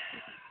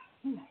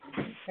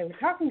 They were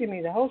talking to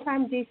me the whole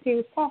time DC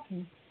was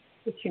talking,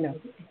 but you know,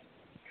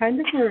 kind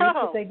of rude,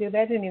 but they do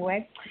that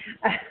anyway.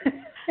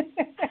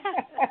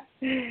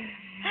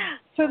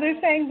 So they're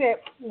saying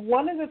that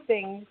one of the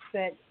things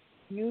that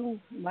you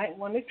might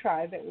want to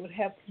try that would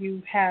help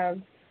you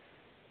have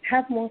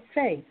more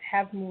faith,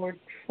 have more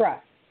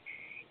trust,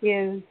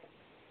 is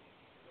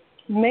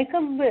make a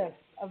list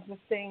of the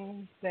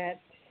things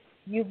that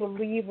you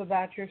believe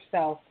about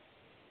yourself,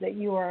 that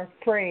you are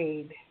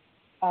afraid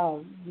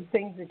of, the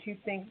things that you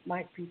think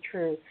might be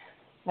true,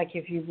 like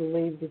if you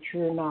believe that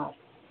you're not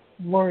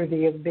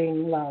worthy of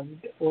being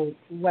loved or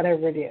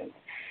whatever it is.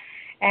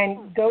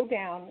 And go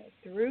down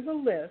through the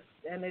list,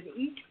 and at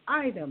each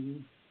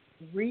item,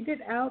 read it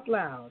out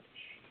loud,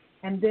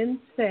 and then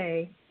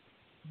say,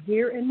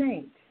 "Dear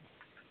Innate,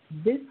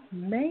 this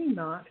may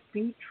not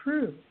be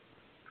true.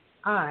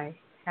 I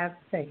have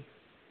faith."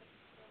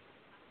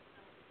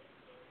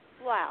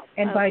 Wow.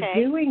 And by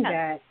doing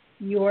that,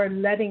 you are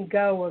letting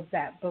go of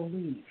that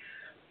belief.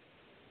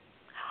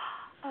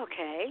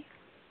 Okay.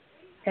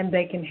 And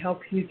they can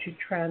help you to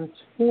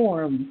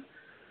transform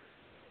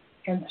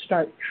and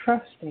start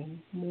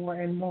trusting more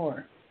and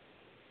more.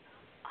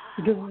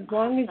 Because as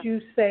long as you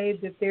say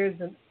that there's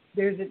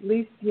at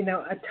least, you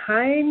know, a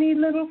tiny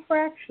little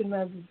fraction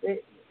of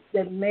it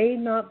that may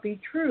not be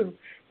true,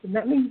 then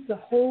that means the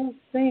whole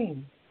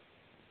thing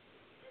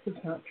is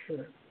not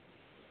true.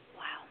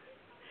 Wow.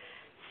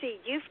 See,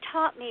 you've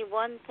taught me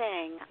one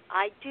thing.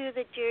 I do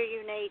the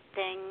Dear Innate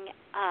thing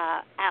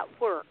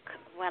at work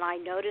when I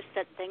notice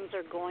that things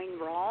are going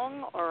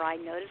wrong, or I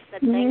notice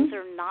that things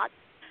are not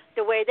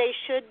the way they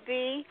should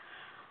be.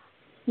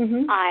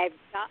 I've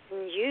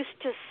gotten used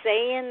to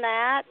saying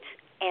that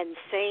and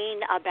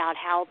saying about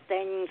how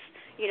things,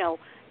 you know,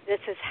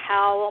 this is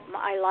how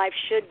my life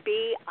should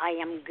be. I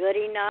am good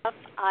enough.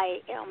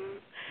 I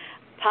am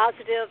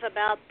positive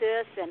about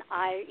this, and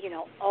I, you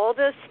know, all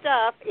this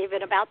stuff,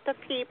 even about the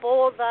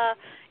people, the,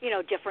 you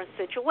know, different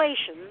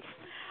situations.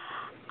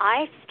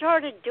 I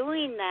started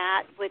doing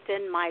that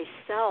within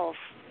myself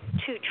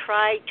to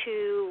try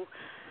to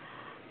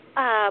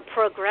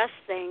progress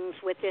things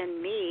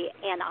within me,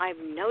 and I've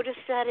noticed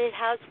that it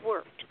has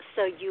worked.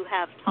 So you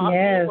have taught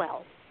me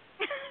well.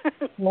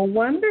 Well,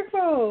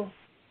 wonderful.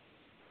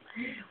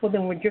 Well,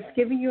 then we're just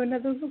giving you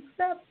another little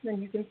step.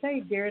 Then you can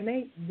say, "Dear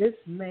Innate, this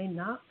may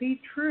not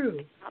be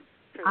true. Not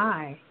true.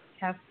 I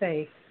have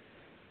faith."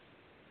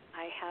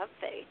 I have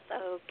faith.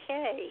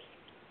 Okay.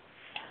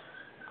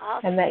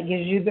 Awesome. And that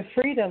gives you the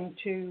freedom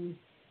to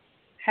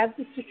have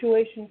the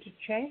situation to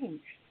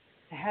change,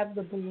 to have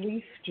the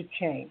belief to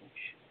change.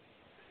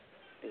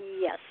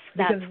 Yes,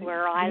 that's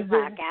where I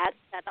lack at.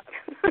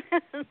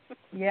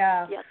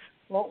 Yeah. Yes.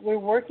 Well, we're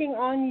working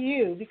on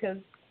you because,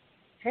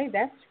 hey,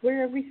 that's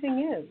where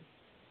everything is.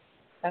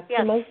 That's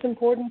the most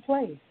important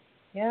place.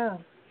 Yeah.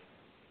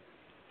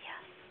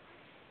 Yes.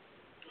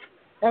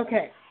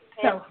 Okay.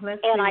 So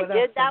let's see what I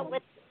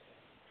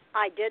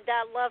did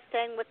that love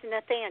thing with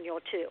Nathaniel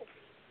too.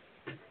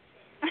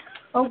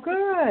 Oh,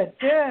 good.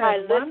 I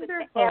listened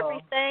Wonderful. to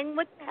everything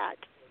with that.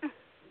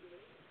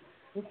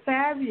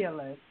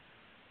 Fabulous.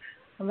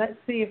 Well, let's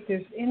see if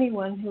there's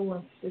anyone who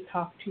wants to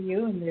talk to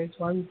you. And there's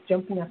one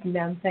jumping up and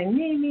down saying,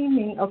 "Me, me,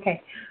 me."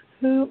 Okay.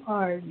 Who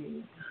are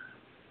you?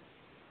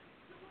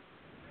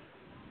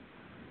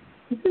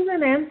 This is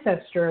an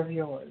ancestor of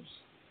yours.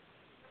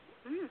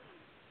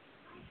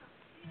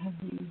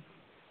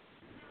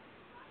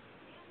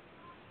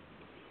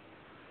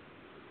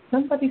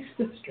 Somebody's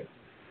sister.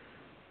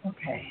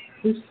 Okay.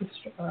 Whose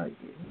sister are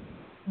you?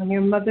 On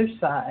your mother's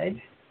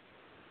side.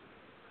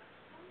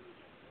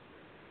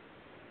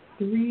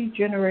 3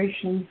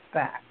 generations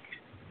back.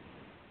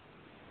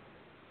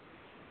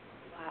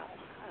 Wow.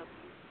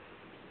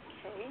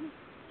 Okay.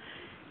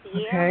 Okay.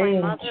 Yeah, my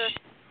mother.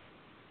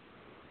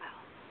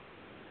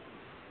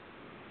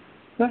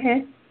 Go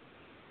ahead.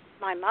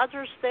 My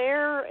mother's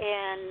there,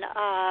 and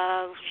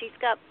she's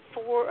got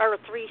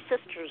 3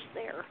 sisters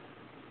there.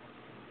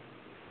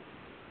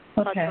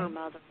 Plus her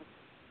mother.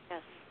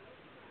 Yes.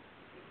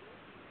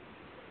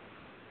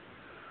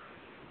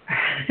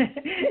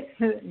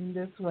 And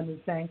this one is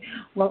saying,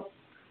 "Well,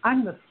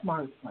 I'm the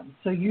smart one,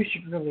 so you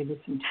should really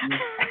listen to me."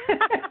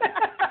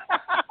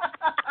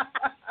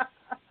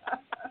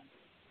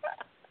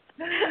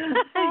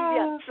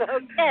 Yes,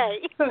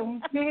 okay. So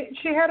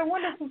she had a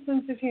wonderful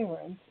sense of humor,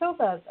 and still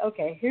does.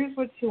 Okay, here's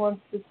what she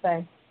wants to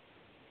say.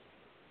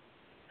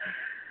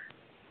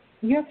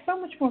 "You have so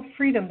much more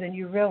freedom than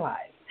you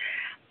realize.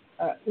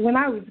 when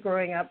I was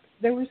growing up,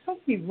 there were so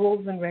many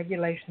rules and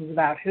regulations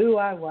about who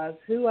I was,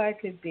 who I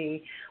could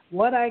be,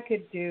 what I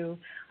could do.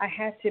 I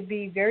had to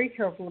be very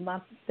careful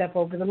not to step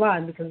over the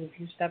line, because if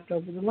you stepped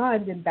over the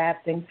line, then bad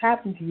things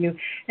happened to you.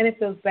 And if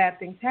those bad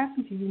things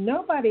happened to you,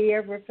 nobody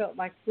ever felt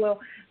like, well,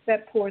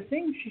 that poor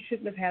thing, she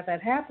shouldn't have had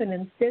that happen.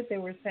 Instead, they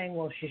were saying,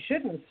 well, she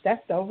shouldn't have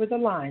stepped over the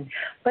line.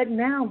 But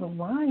now the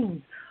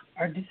lines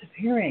are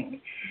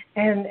disappearing,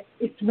 and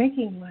it's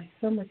making life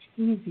so much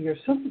easier,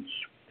 so much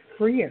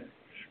freer.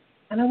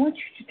 And I want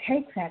you to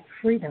take that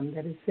freedom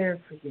that is there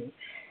for you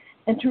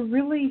and to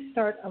really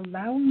start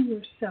allowing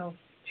yourself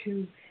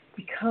to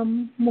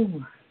become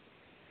more.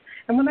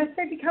 And when I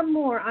say become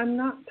more, I'm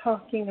not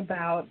talking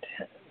about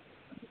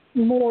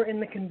more in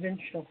the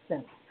conventional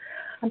sense.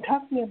 I'm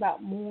talking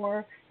about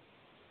more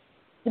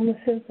in the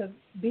sense of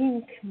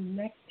being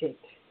connected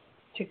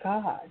to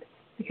God,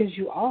 because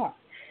you are,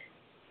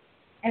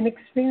 and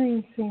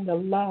experiencing the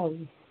love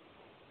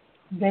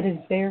that is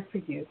there for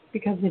you,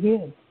 because it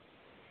is.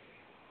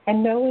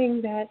 And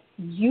knowing that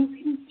you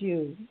can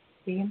do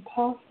the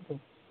impossible,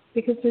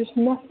 because there's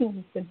nothing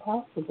that's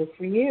impossible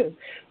for you.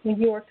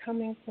 When you are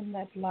coming from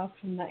that love,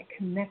 from that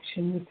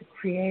connection with the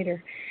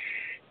Creator,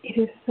 it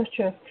is such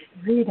a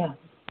freedom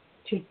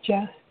to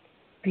just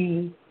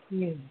be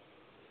you.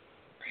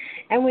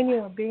 And when you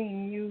are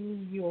being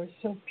you, you are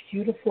so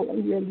beautiful,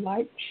 and your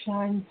light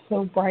shines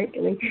so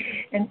brightly,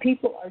 and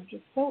people are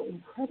just so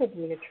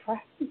incredibly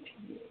attracted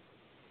to you.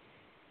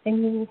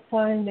 And you will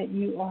find that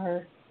you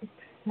are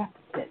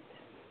accepted,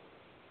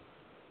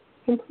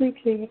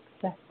 completely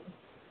accepted,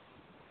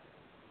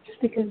 just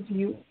because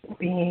you are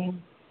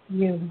being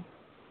you.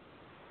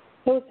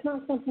 So it's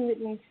not something that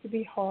needs to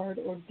be hard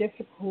or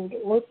difficult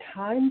or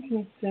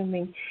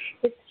time-consuming.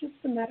 It's just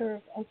a matter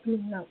of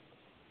opening up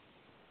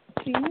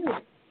to you,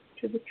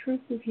 to the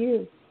truth of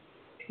you,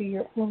 to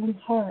your own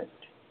heart,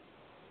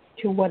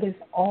 to what is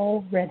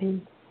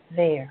already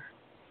there.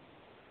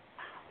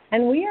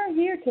 And we are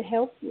here to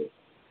help you.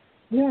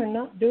 We are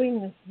not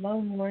doing this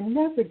alone. We're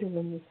never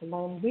doing this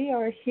alone. We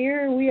are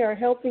here. We are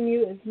helping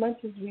you as much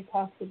as we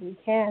possibly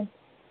can.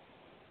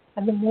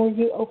 And the more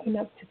you open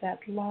up to that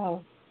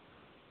love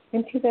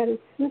and to that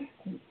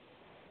assistance,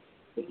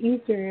 the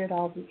easier it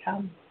all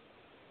becomes.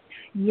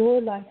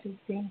 Your life is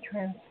being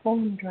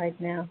transformed right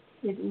now.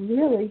 It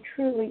really,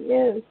 truly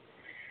is.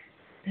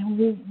 And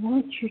we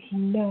want you to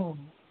know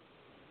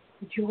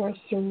that you are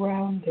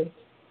surrounded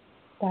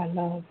by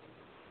love.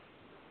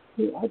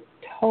 You are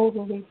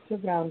totally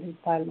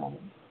surrounded by love.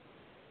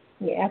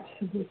 We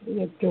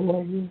absolutely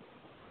adore you.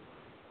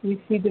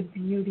 We see the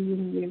beauty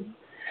in you.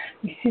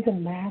 We see the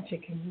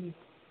magic in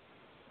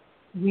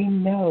you. We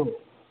know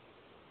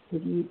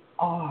that you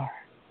are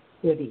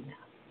good enough.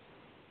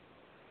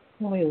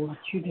 And we want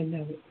you to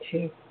know it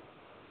too.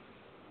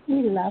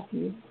 We love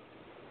you.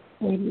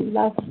 We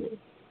love you.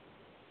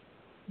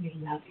 We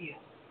love you.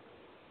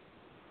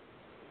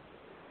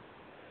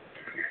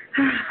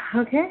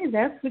 Okay,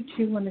 that's what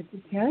she wanted to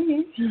tell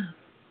you.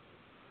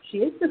 She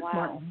is the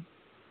smart one.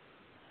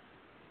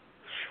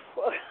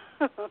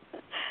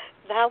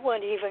 That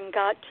one even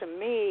got to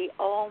me.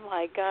 Oh,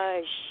 my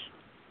gosh.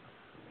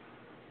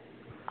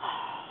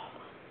 Oh.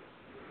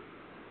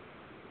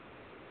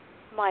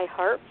 My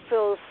heart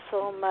feels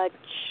so much,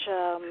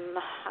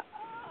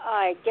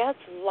 I guess,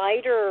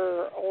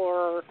 lighter,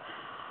 or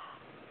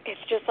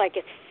it's just like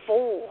it's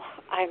full.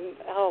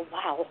 Oh,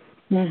 wow.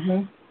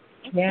 Mhm.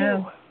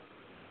 Yeah.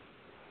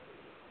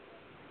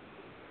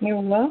 You're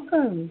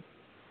welcome.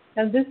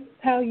 And this is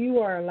how you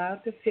are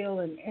allowed to feel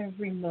in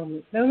every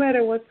moment. No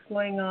matter what's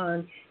going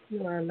on,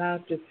 you are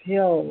allowed to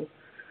feel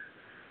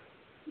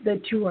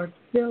that you are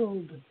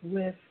filled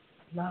with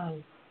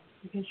love,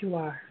 because you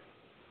are.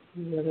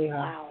 You really are.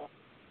 Wow.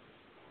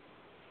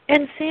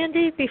 And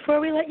Sandy, before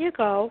we let you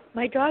go,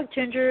 my dog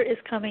Ginger is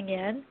coming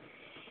in,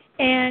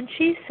 and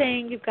she's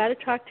saying you've got to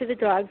talk to the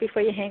dog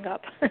before you hang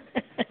up.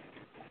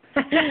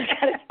 Got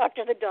to talk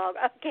to the dog.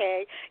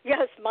 Okay.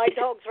 Yes, my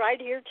dog's right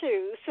here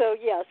too. So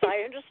yes,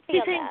 I understand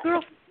She's saying,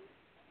 that.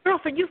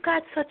 Girlfriend, you've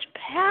got such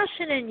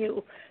passion in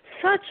you,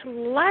 such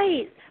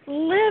light.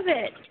 Live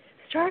it.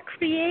 Start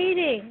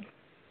creating.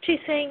 She's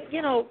saying,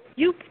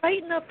 you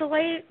brighten up the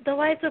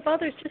lives of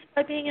others just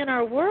by being in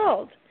our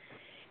world.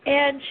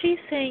 And she's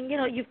saying,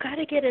 you've got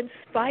to get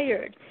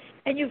inspired,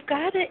 and you've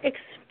got to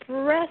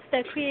express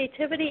that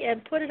creativity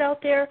and put it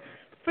out there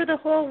for the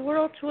whole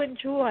world to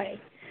enjoy.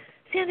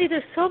 Sandy,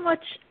 there's so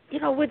much,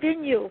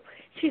 within you.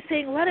 She's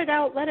saying, let it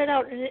out,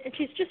 and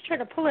she's just trying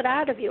to pull it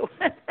out of you.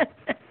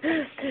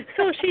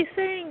 So she's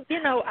saying,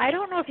 I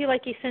don't know if you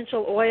like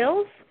essential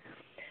oils,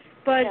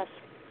 but yes.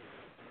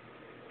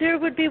 There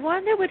would be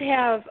one that would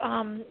have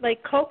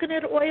like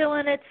coconut oil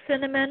in it,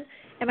 cinnamon,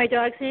 and my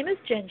dog's name is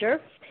Ginger.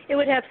 It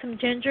would have some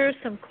ginger,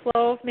 some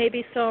clove,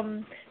 maybe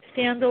some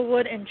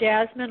sandalwood and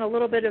jasmine, a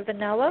little bit of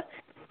vanilla.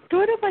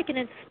 Sort of like an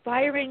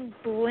inspiring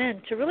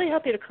blend to really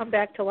help you to come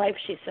back to life,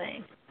 she's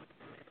saying.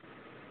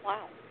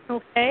 Wow.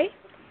 Okay?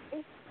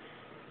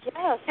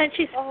 Yes. And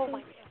she's, oh,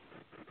 my God.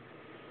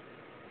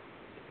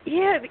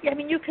 Yeah, I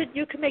mean, you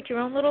could make your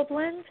own little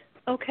blend,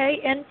 okay?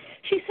 And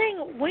she's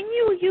saying when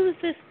you use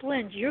this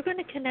blend, you're going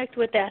to connect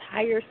with that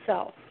higher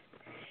self.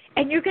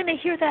 And you're going to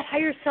hear that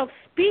higher self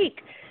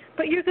speak,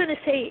 but you're going to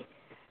say,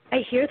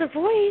 I hear the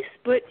voice,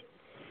 but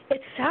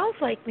it sounds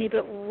like me,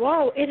 but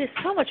whoa, it is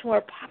so much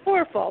more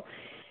powerful,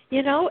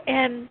 you know,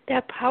 and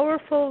that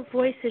powerful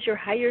voice is your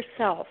higher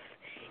self.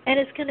 And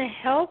it's going to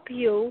help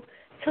you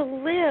to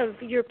live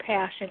your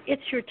passion.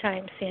 It's your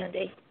time,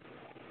 Sandy.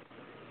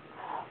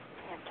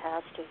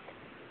 Fantastic.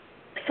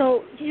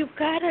 So you've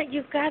got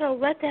to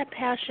let that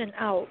passion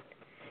out.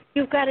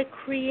 You've got to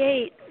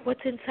create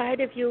what's inside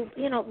of you.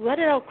 You know, let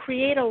it out.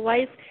 Create a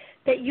life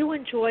that you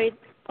enjoy,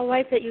 a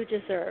life that you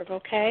deserve.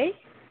 Okay?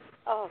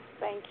 Oh,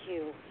 thank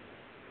you.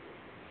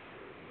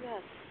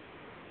 Yes.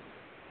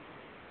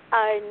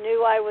 I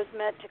knew I was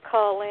meant to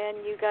call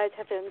in. You guys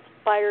have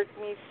inspired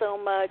me so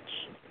much.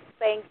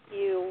 Thank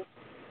you.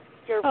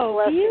 You're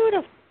blessed.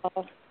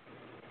 Beautiful.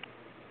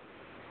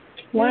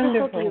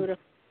 Wonderful.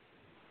 Beautiful.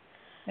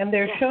 And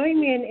they're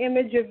showing me an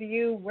image of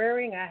you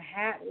wearing a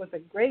hat with a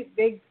great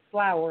big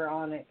flower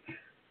on it.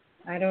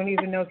 I don't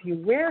even know if you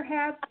wear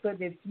hats, but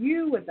it's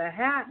you with a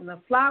hat and a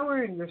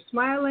flower, and you're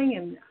smiling,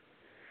 and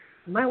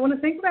you might want to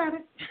think about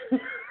it.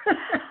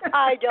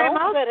 I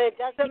don't, but it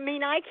doesn't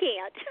mean I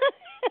can't.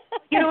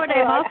 You know what?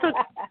 I'm also,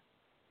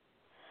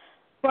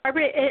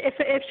 Barbara,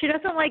 if she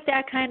doesn't like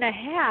that kind of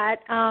hat,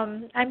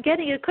 I'm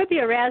getting, it could be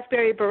a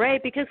raspberry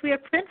beret because we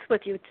have Prince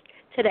with you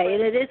today,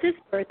 and it is his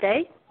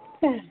birthday.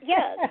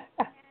 Yes.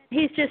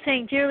 He's just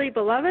saying, dearly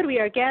beloved, we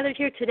are gathered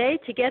here today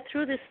to get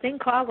through this thing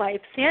called life.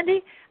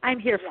 Sandy, I'm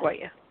here for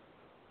you.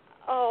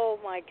 Oh,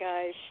 my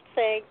gosh.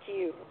 Thank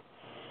you.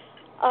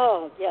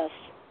 Oh, yes.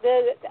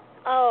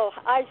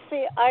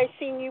 I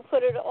seen you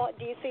put it on.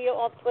 Do you see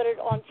it? Put it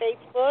on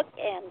Facebook,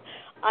 and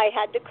I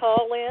had to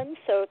call in.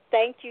 So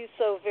thank you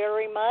so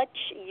very much.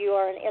 You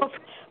are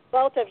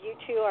both of you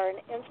two are an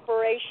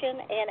inspiration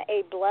and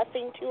a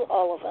blessing to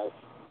all of us.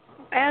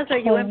 As are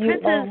you, and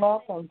Princess. You are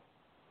welcome.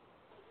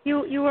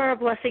 You are a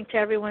blessing to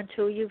everyone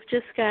too. You've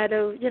just got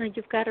to,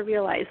 you've got to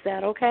realize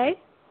that. Okay.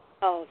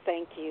 Oh,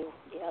 thank you.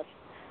 Yes.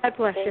 God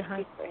bless you, Thank you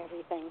honey. for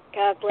everything.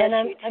 God bless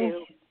you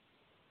too.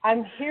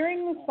 I'm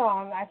hearing the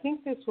song. I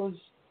think this was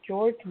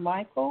George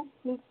Michael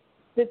who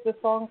did the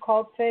song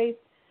called Faith.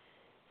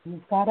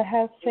 You've got to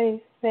have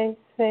faith, faith,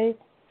 faith,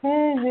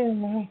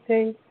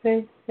 faith,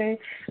 faith, faith.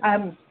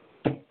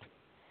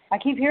 I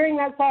keep hearing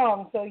that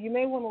song, so you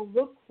may want to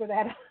look for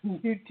that on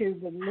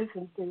YouTube and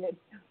listen to it.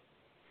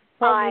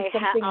 I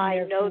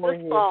know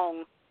the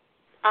song.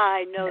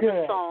 I know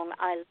the song.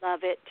 I love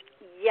it.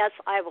 Yes,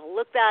 I will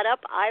look that up.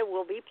 I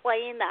will be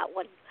playing that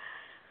one.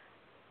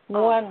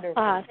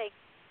 Wonderful.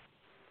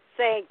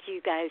 Thank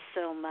you guys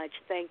so much.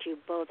 Thank you,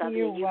 both of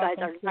you. You welcome, guys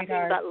are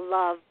sweetheart. nothing but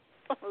love.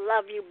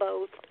 Love you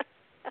both.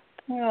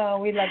 Oh,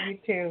 we love you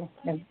too.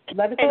 And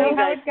let us know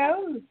how it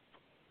goes.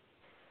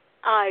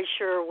 I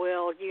sure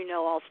will. You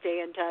know I'll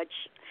stay in touch.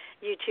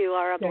 You two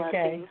are a blessing.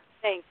 Okay.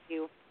 Thank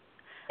you.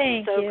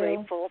 Thank I'm so you.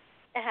 grateful.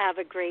 Have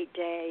a great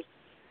day.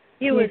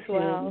 You as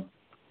well.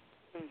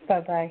 Mm-hmm.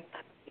 Bye-bye.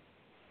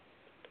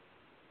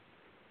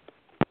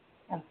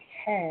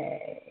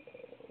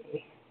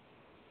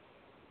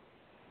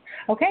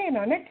 Okay, and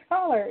our next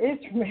caller is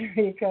from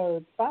area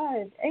code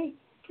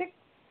 586.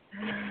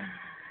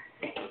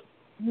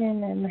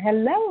 And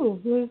hello,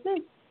 who is this?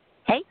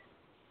 Hey.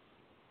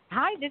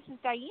 Hi, this is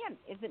Diane.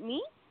 Is it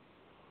me?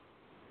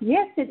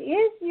 Yes, it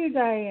is you,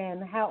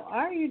 Diane. How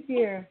are you,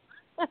 dear?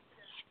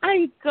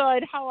 I'm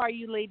good. How are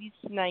you ladies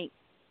tonight?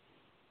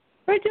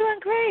 We're doing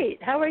great.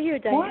 How are you,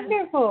 Diane?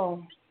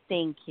 Wonderful.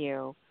 Thank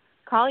you.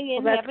 Calling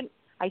in,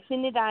 I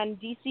seen it on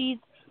DC's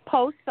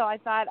post, so I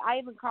thought I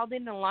haven't called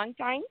in a long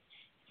time.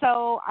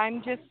 So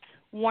I'm just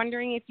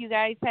wondering if you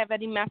guys have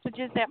any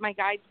messages that my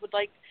guides would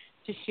like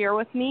to share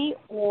with me,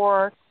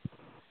 or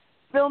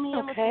fill me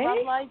in with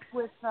love life,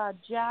 with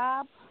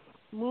job,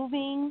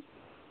 moving,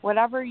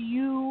 whatever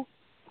you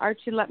are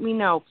to let me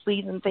know,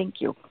 please and thank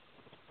you.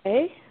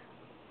 Okay.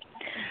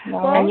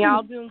 Well, and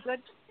y'all doing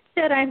good?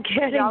 That I'm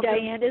getting,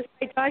 Diane, is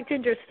my dog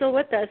Ginger still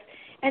with us,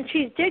 and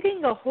she's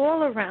digging a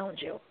hole around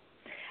you.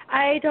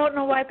 I don't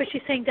know why, but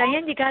she's saying,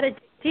 Diane, you got to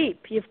dig deep.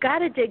 You've got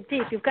to dig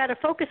deep. You've got to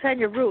focus on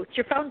your roots,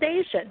 your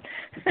foundation.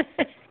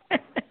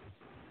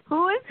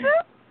 Who is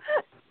this?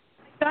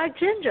 Dog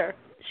Ginger.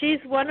 She's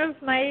one of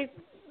my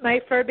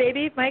fur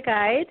baby, my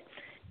guide.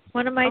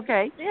 One of my,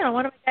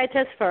 one of my guides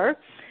has fur.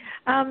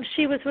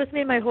 She was with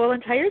me my whole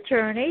entire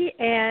journey,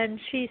 and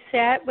she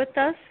sat with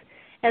us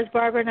as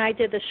Barbara and I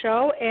did the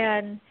show,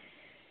 and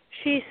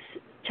she's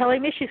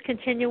telling me she's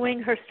continuing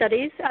her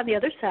studies on the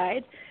other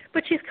side,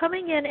 but she's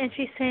coming in and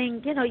she's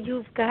saying,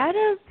 you've got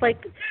to,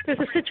 there's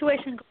a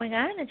situation going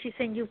on, and she's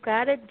saying, you've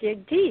got to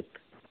dig deep.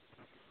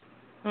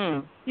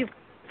 You've got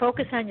to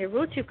focus on your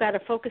roots, you've got to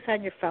focus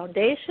on your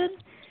foundation,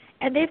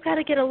 and they've got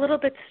to get a little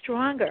bit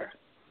stronger.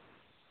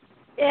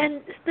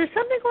 And there's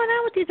something going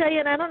on with you,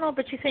 Diane. I don't know,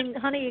 but she's saying,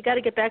 honey, you got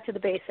to get back to the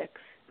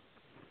basics.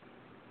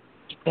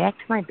 Back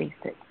to my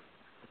basics.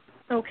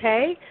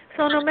 Okay?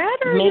 So no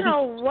matter,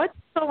 what's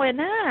going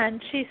on,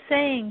 she's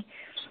saying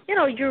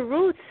your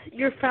roots,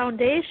 your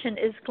foundation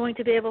is going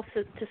to be able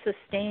to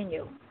sustain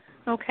you.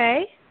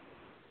 Okay?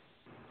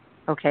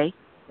 Okay.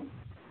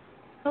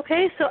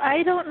 Okay, so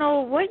I don't know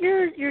what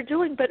you're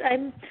doing, but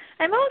I'm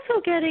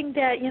also getting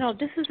that,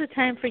 this is a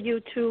time for you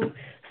to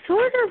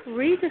sort of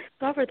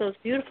rediscover those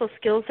beautiful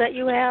skills that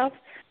you have.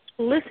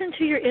 Listen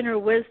to your inner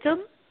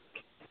wisdom.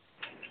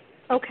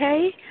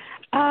 Okay?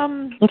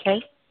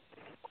 Okay.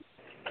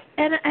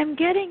 And I'm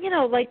getting,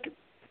 like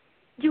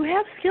you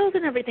have skills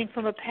and everything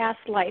from a past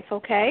life,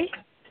 okay?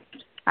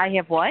 I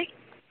have what?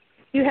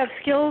 You have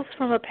skills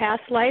from a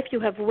past life. You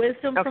have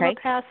wisdom from a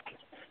past life,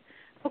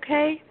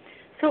 okay?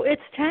 So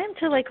it's time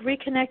to, like,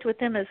 reconnect with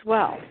them as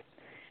well.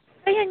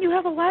 And you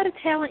have a lot of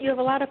talent. You have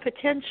a lot of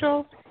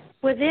potential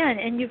within,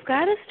 and you've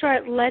got to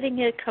start letting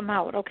it come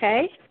out,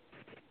 okay?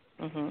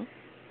 Mhm.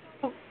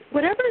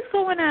 Whatever's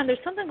going on,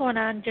 there's something going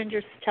on,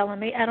 Ginger's telling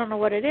me. I don't know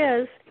what it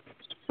is,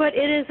 but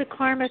it is a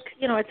karmic,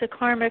 it's a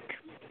karmic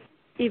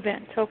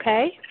event,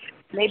 okay?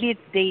 Maybe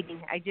it's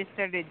dating. I just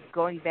started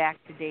going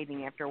back to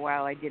dating after a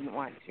while. I didn't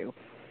want to,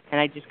 and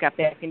I just got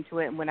back into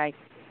it. And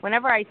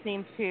whenever I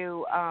seem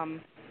to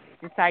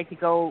decide to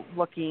go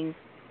looking,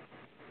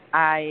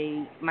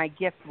 my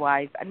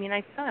gift-wise, I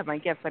still have my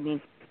gifts.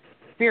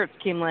 Spirits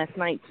came last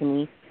night to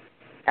me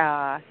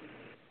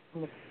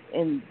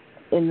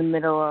in the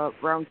middle of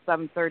around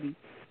 7:30,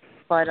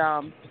 but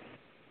I'm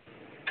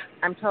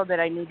told that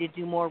I need to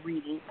do more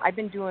reading. I've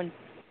been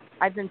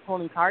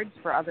pulling cards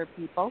for other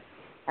people,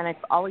 and I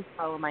always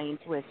follow my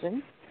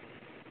intuition,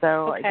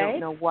 so okay. I don't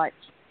know what.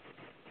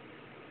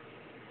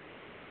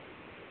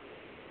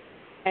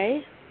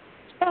 Okay.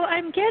 So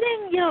I'm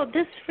getting,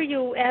 this for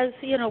you as,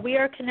 we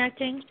are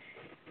connecting.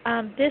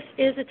 This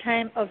is a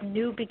time of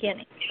new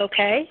beginnings,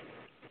 okay?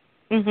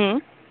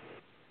 Mhm.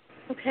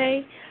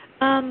 Okay.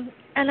 And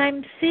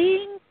I'm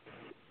seeing,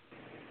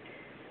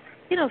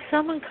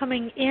 someone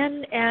coming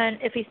in, and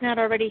if he's not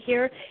already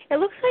here, it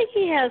looks like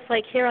he has,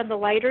 like, hair on the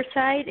lighter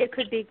side. It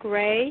could be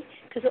gray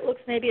because it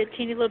looks maybe a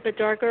teeny little bit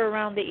darker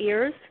around the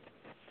ears.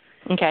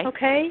 Okay.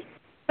 Okay?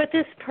 But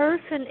this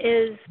person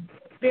is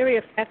very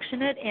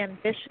affectionate,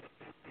 ambitious,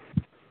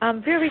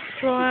 very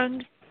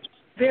strong,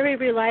 very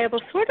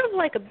reliable, sort of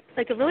like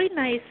a really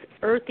nice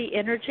earthy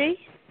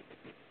energy.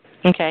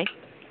 Okay.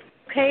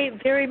 Okay,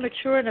 very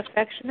mature and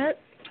affectionate.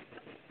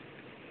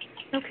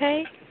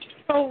 Okay?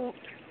 So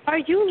are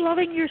you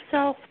loving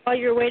yourself while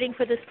you're waiting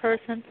for this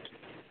person?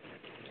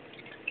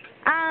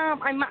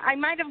 I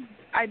might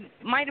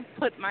have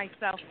put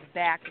myself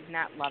back as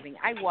not loving.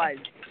 I was.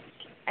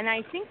 And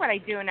I think what I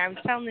do, and I was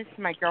telling this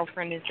to my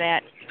girlfriend, is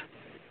that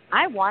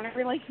I want a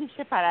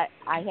relationship, but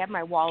I have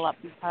my wall up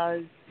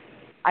because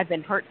I've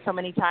been hurt so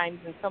many times,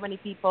 and so many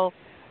people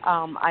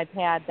I've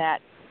had that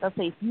they'll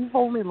say, if you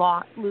only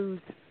lose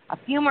a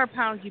few more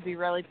pounds, you'd be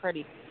really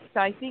pretty. So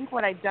I think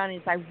what I've done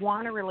is I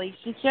want a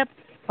relationship,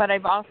 but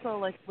I've also,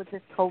 like with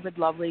this COVID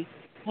lovely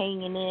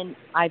hanging in,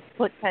 I've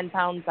put 10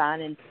 pounds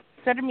on, and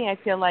so to me, I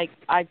feel like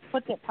I've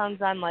put that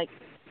pounds on, like,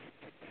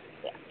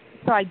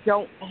 so I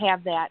don't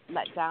have that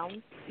let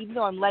down, even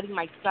though I'm letting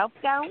myself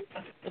down,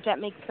 if that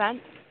makes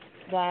sense.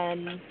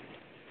 Then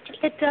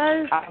it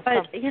does,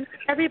 but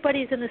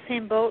everybody's in the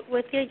same boat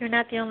with you. You're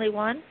not the only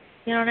one.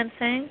 You know what I'm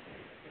saying?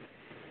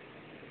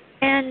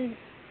 And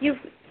you've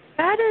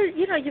got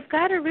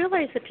to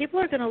realize that people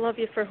are going to love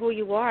you for who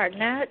you are,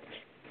 not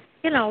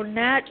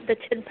the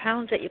 10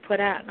 pounds that you put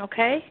on.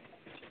 Okay?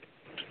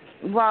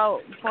 Well,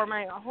 for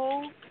my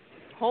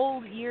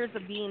whole years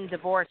of being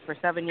divorced for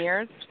 7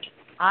 years,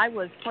 I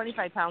was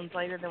 25 pounds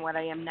lighter than what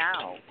I am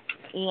now,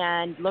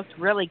 and looked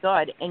really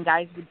good. And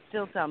guys would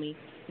still tell me,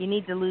 you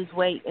need to lose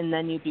weight and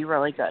then you'd be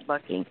really good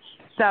looking.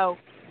 So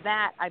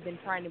that I've been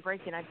trying to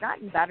break, and I've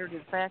gotten better to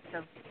the fact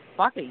of,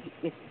 fuck it,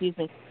 excuse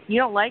me, you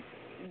don't like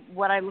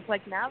what I look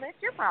like now, that's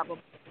your problem.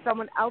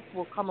 Someone else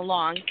will come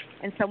along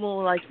and someone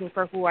will like me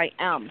for who I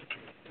am.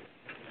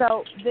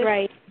 So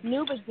this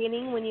new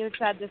beginning, when you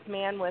said this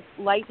man with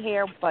light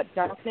hair but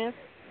darkness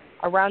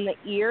around the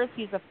ears,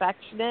 he's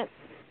affectionate,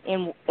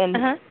 and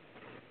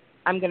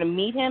I'm going to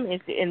meet him.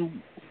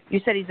 And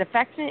you said he's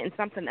affectionate and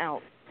something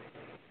else.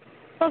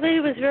 Well,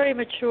 he was very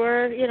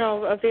mature,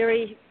 a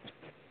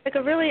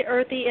really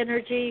earthy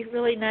energy,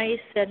 really nice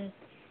and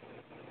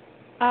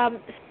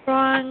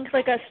strong,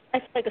 like a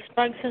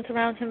strong sense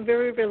around him,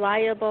 very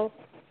reliable.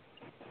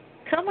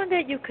 Someone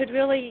that you could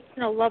really,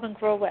 love and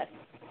grow with.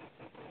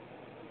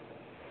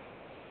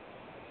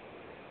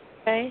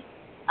 Okay.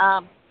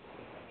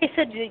 He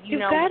said you've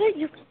got to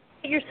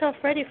get yourself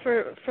ready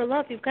for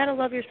love. You've got to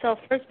love yourself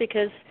first,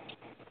 because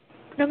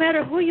no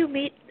matter who you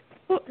meet,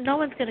 no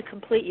one's going to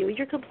complete you.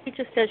 You're complete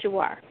just as you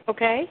are.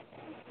 Okay.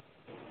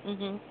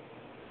 Mhm.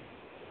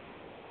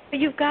 But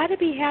you've got to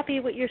be happy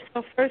with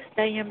yourself first,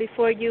 Diane,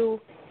 before you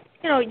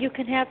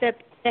can have that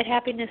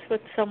happiness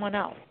with someone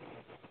else.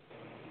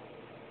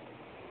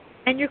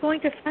 And you're going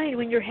to find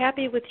when you're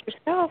happy with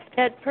yourself,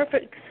 that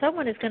perfect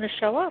someone is going to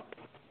show up.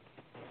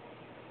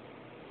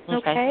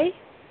 Okay?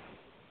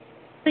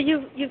 So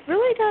you've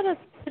really got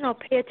to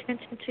pay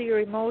attention to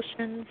your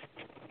emotions,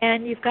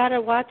 and you've got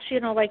to watch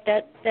like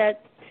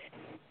that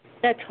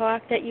that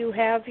talk that you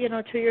have,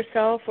 to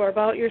yourself or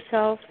about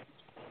yourself.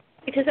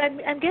 Because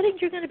I'm getting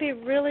you're going to be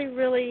really,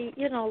 really,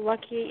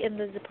 lucky in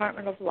the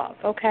Department of Love,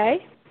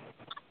 okay?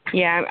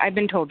 Yeah, I've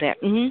been told that.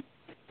 Mhm.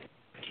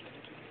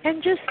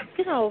 And just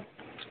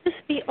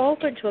be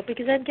open to it,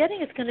 because I'm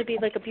getting it's going to be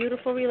like a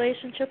beautiful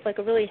relationship, like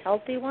a really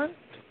healthy one.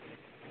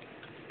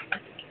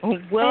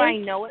 Will I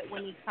know it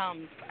when he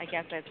comes? I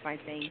guess that's my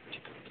thing.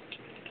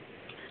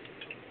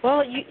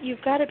 Well,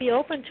 you've got to be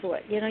open to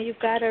it. You've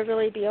got to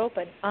really be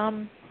open.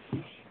 And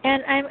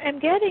I'm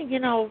getting,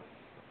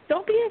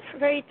 don't be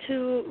afraid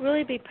to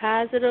really be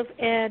positive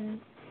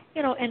and,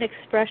 and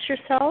express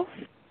yourself.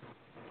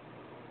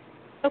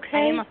 Okay.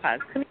 I am a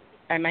positive.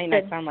 I might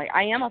not sound like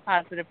I am a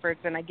positive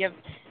person. I give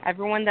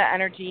everyone the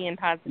energy and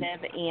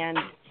positive, and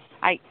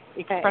I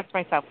express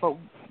myself. But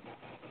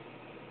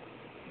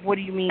what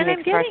do you mean and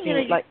expressing?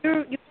 I'm getting,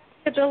 your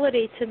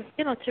ability to,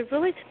 to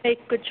really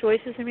make good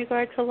choices in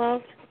regard to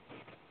love.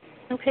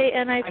 Okay,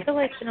 and I feel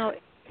like,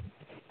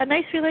 a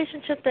nice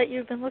relationship that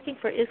you've been looking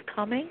for is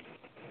coming.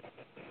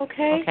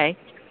 Okay. Okay.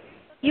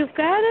 You've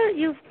got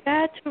to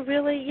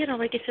really,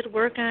 like I said,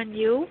 work on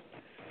you.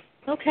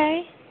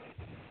 Okay.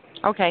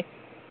 Okay.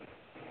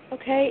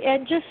 Okay,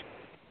 and just,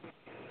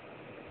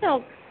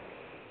 what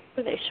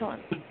are they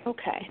showing?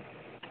 Okay.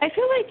 I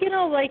feel like,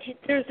 like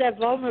there's that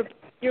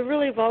you're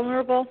really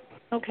vulnerable,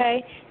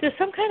 okay? There's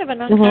some kind of an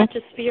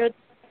unconscious fear.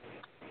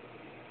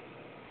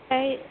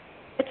 Okay?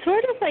 It's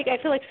sort of like, I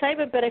feel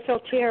excitement, but I feel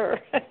terror.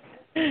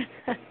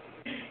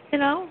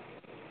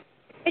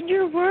 And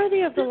you're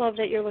worthy of the love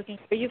that you're looking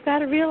for. You've got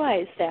to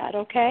realize that,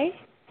 okay?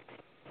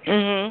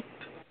 Mhm.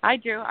 I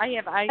do. I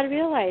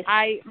realize.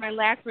 My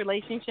last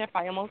relationship,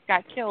 I almost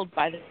got killed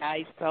by the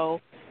guy.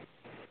 So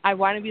I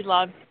want to be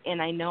loved,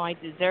 and I know I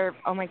deserve.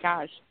 Oh my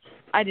gosh,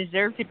 I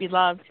deserve to be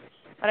loved.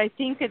 But I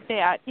think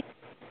that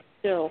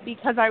do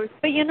because I was.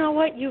 But you know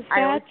what? You've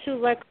got to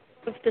let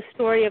go of the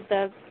story of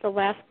the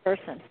last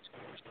person.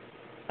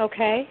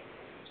 Okay.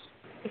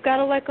 You've got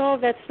to let go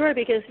of that story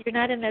because you're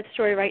not in that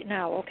story right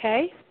now.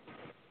 Okay.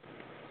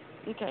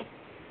 Okay.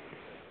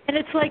 And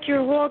it's like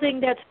you're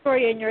holding that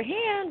story in your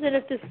hands, and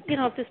if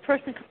this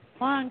person comes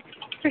along,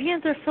 your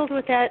hands are filled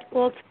with that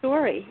old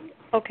story,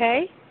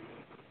 okay?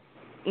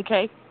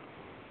 Okay.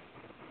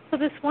 So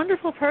this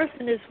wonderful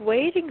person is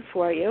waiting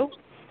for you,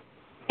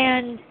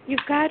 and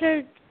you've got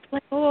to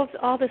let go of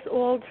all this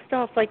old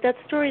stuff. Like, that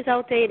story's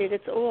outdated.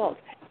 It's old.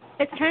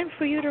 It's time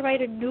for you to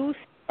write a new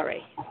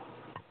story,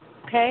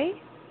 okay?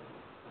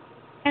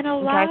 And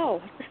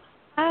allow,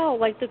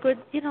 like the good,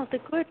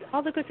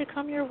 all the good to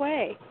come your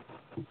way.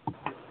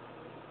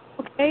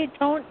 Okay,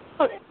 don't.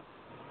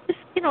 Just,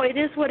 it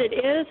is what it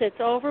is. It's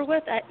over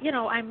with.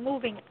 I'm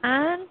moving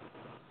on.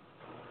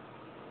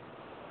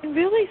 And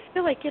really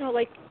feel like, feel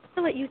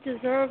like you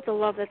deserve the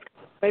love that's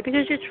coming your way,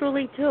 because you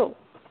truly do.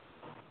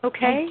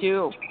 Okay. I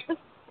do.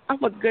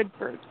 I'm a good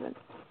person.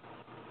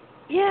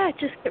 Yeah,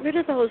 just get rid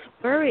of those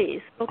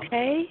worries.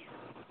 Okay.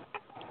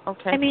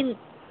 Okay. I mean,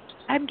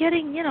 I'm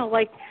getting,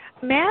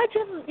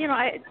 imagine,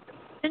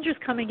 Ginger's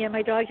coming in,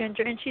 my dog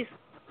Ginger, and she's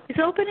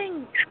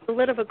opening the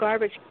lid of a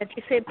garbage can.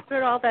 She's saying,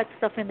 put all that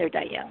stuff in there,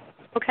 Diane.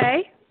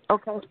 Okay?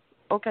 Okay.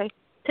 Okay.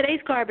 Today's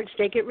garbage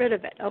day. Get rid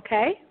of it,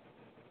 okay?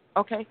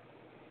 Okay.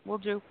 Will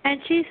do. And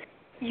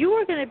you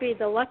are going to be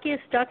the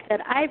luckiest duck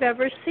that I've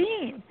ever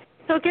seen.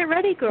 So get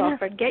ready,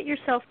 girlfriend. Yeah. Get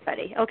yourself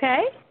ready,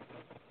 okay?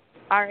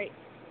 All right.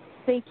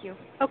 Thank you.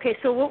 Okay,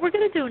 so what we're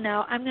going to do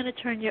now, I'm going to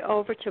turn you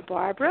over to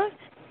Barbara,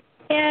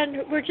 and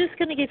we're just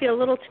going to give you a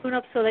little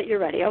tune-up so that you're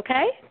ready,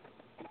 okay?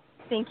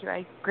 Thank you.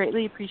 I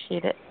greatly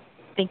appreciate it.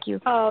 Thank you.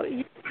 Oh,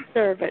 you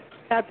deserve it.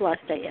 God bless,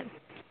 Diane.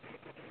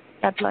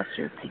 God bless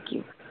you. Thank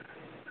you.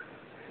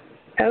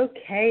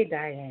 Okay,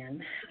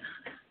 Diane.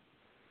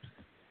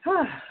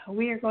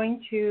 We are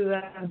going to,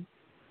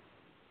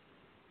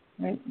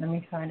 let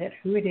me find out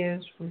who it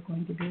is we're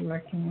going to be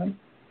working with.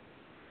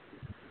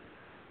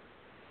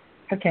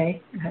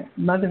 Okay,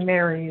 Mother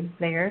Mary is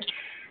there.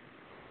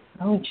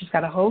 Oh, and she's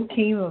got a whole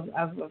team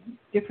of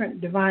different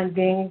divine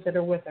beings that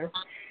are with her.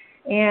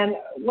 And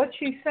what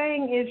she's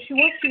saying is she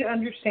wants you to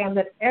understand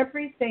that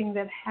everything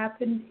that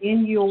happened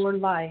in your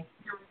life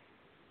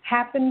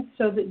happened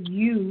so that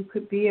you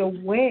could be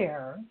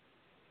aware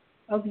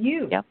of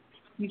you. Yep.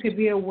 You could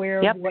be aware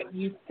of what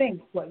you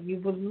think, what you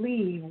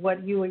believe,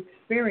 what you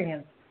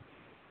experience.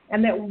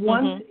 And that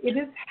once it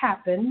has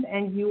happened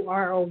and you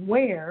are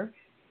aware,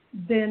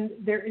 then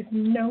there is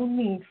no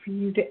need for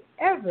you to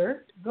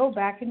ever go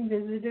back and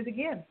visit it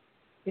again.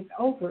 It's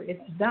over. It's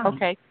done.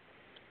 Okay.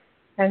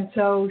 And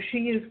so she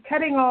is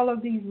cutting all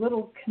of these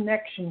little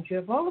connections. You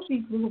have all of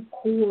these little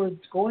cords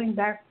going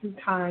back through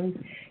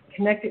time,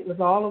 connected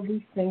with all of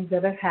these things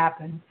that have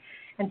happened.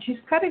 And she's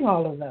cutting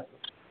all of those.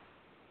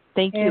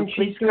 Thank you. And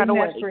Please she's doing cut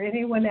away. that for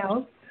anyone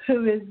else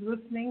who is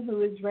listening,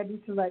 who is ready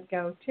to let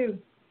go too.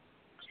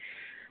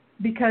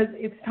 Because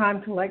it's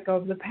time to let go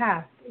of the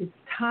past. It's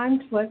time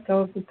to let go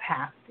of the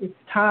past. It's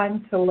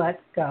time to let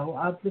go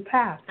of the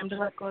past. Time to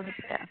let go of the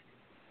past.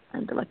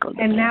 Time to let go of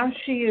the and past. Now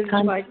she is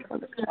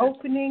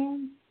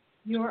opening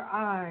your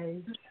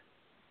eyes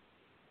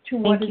to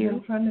what is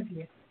in front of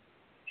you.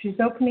 She's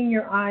opening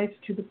your eyes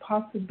to the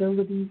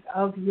possibilities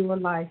of your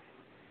life,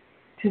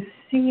 to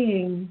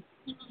seeing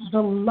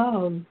the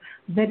love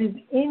that is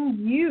in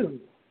you,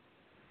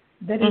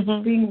 that is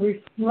being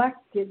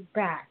reflected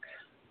back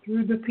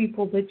through the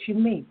people that you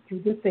meet,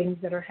 through the things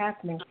that are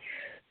happening.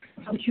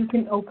 So that you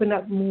can open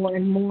up more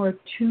and more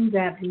to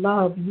that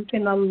love. You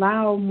can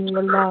allow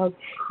more love.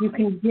 You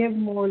can give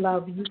more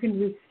love. You can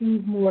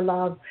receive more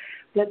love.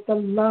 That the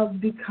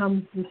love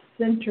becomes the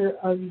center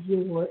of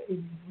your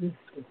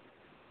existence.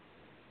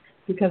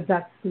 Because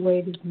that's the way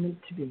it is meant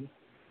to be.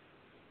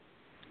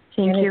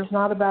 Thank you. It's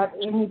not about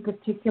any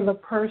particular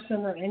person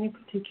or any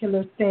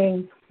particular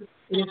thing.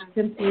 It is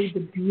simply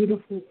the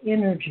beautiful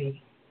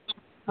energy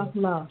of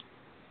love.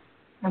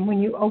 And when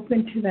you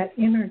open to that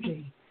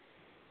energy,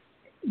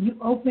 you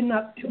open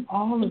up to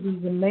all of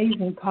these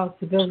amazing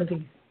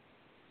possibilities.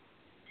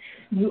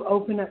 You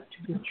open up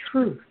to the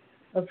truth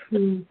of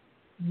who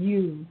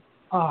you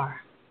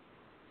are.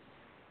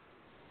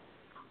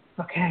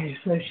 Okay,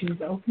 so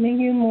she's opening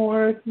you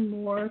more and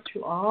more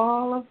to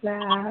all of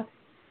that.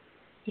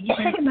 So just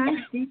take a nice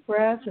deep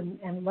breath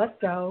and let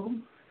go.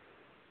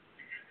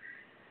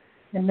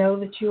 And know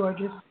that you are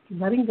just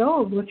letting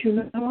go of what you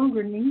no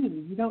longer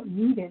need. You don't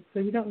need it, so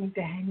you don't need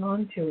to hang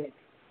on to it.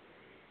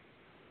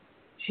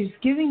 She's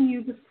giving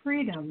you the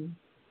freedom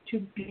to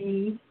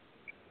be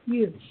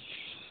you.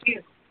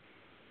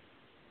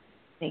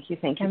 Thank you,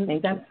 thank you, and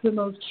thank you. That's the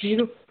most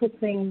beautiful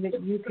thing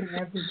that you can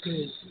ever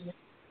be.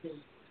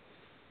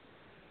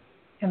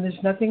 And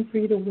there's nothing for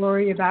you to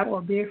worry about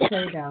or be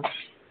afraid of,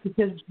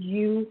 because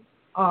you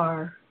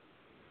are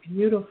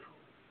beautiful.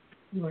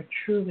 You are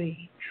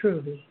truly,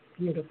 truly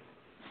beautiful.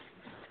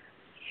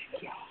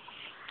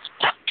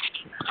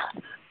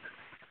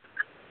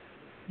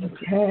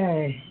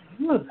 Okay.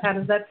 Ooh, how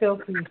does that feel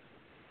for you?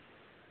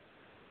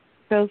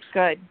 Feels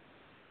good.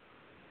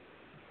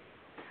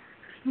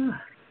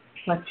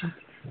 Like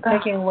you're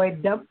taking away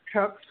dump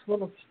trucks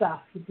full of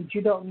stuff that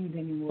you don't need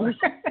anymore.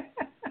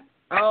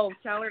 Oh,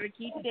 tell her to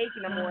keep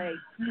taking them away.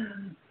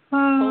 Pull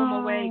them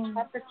away.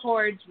 Cut the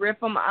cords.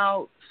 Rip them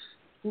out.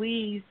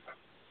 Please.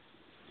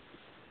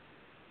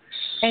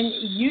 And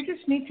you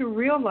just need to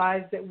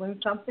realize that when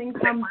something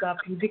comes up,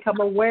 you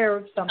become aware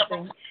of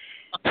something.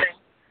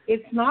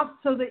 It's not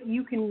so that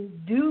you can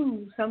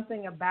do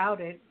something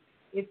about it.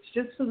 It's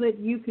just so that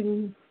you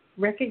can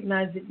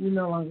recognize that you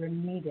no longer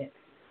need it.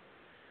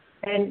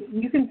 And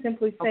you can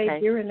simply say, okay.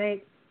 Dear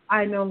Innate,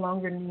 I no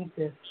longer need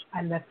this.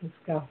 I let this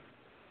go.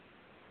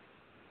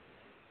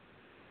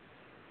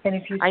 And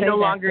if you say I no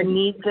that, longer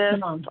need this,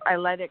 I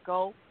let it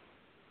go.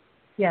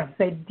 Yeah,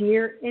 say,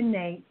 Dear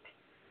Innate,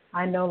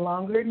 I no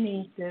longer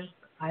need this.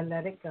 I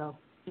let it go.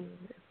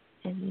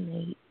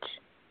 Innate.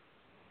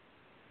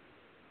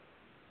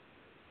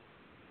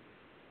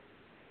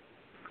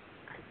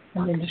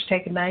 And then just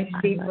take a nice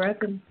deep breath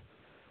and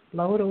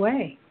blow it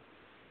away.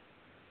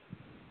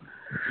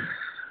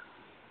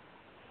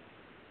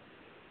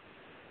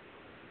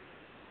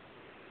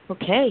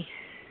 Okay.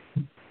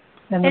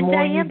 And the more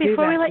Diane, you do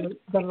before that,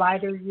 the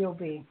lighter you'll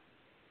be.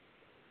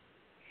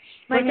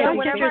 My dog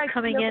whenever Ginger's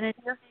coming in.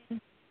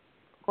 And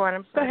Go on,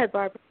 I'm Go sorry. ahead,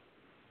 Barbara.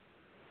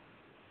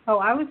 Oh,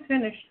 I was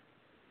finished.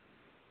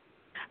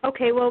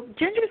 Okay, well,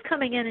 Ginger's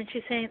coming in and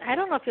she's saying, I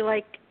don't know if you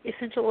like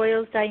essential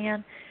oils,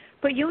 Diane,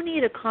 but you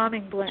need a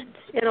calming blend.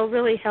 It'll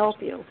really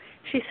help you.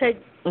 She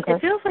said, okay.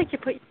 It feels like you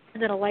put your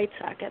hand in a light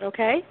socket,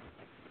 okay?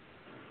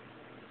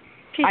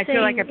 She's I saying,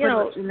 feel like I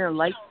put it in a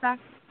light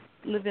socket.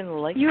 Live in a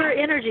light your socket.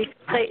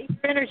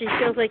 energy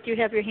feels like you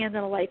have your hand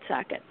in a light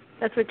socket.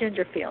 That's what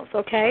Ginger feels,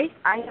 okay?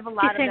 I have a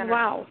lot She's of saying, energy.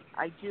 wow.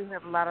 I do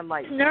have a lot of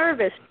light. She's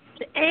nervous.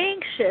 She's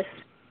anxious.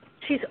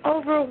 She's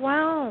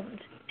overwhelmed.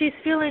 She's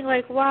feeling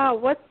like, wow,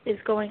 what is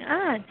going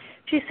on?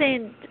 She's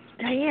saying,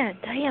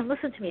 Diane,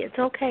 listen to me. It's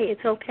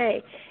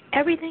okay.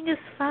 Everything is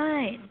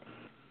fine,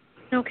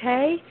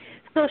 okay?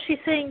 So she's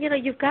saying,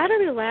 you've got to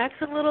relax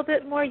a little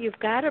bit more. You've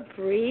got to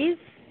breathe.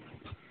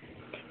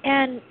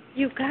 And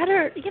you've got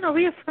to,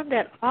 reaffirm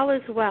that all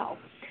is well.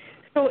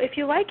 So if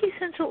you like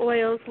essential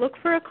oils, look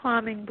for a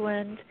calming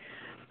blend.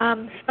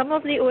 Some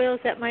of the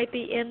oils that might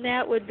be in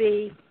that would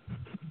be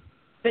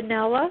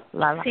vanilla,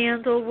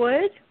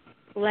 sandalwood,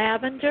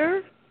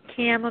 lavender,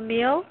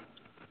 chamomile.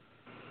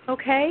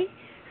 Okay?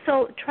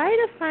 So try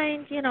to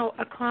find,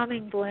 a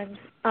calming blend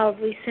of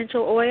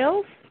essential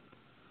oils.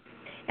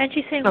 And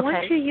she's saying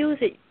once you use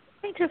it,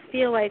 you're going to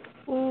feel like,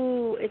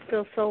 ooh, it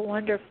feels so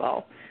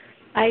wonderful.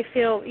 I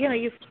feel, you're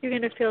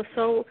going to feel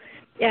so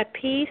at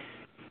peace,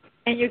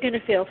 and you're going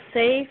to feel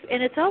safe.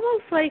 And it's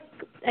almost like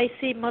I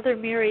see Mother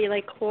Mary,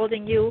 like,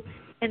 holding you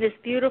in this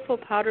beautiful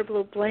powder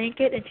blue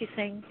blanket, and she's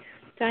saying,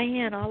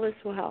 Diane, all is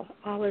well,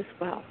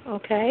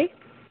 okay?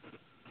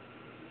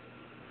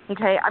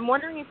 Okay, I'm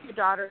wondering if your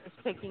daughter is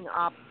picking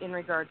up in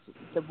regards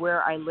to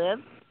where I live.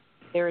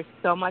 There is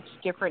so much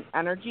different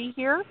energy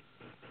here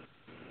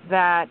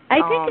that... I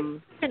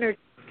think it's energy.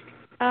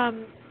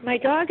 My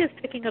dog is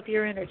picking up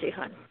your energy,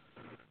 hon.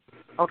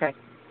 Okay.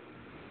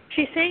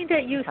 She's saying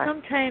that you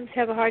sometimes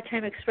have a hard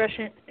time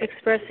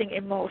expressing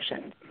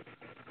emotions.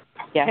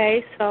 Yes.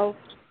 Okay, so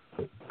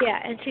Yeah,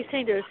 and she's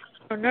saying there's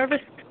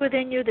nervousness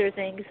within you, there's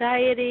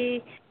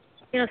anxiety.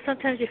 You know,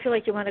 sometimes you feel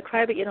like you want to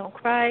cry, but you don't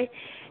cry.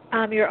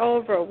 You're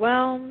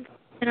overwhelmed.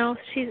 You know,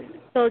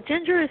 so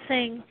Ginger is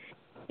saying,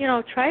 you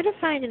know, try to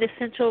find an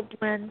essential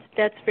blend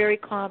that's very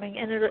calming,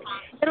 and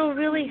it'll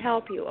really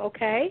help you.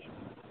 Okay.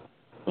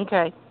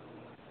 Okay.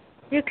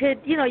 You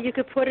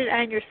could put it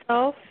on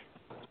yourself,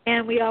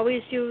 and we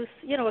always use,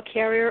 you know, a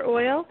carrier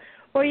oil,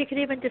 or you could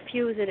even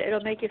diffuse it.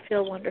 It'll make you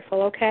feel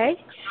wonderful. Okay.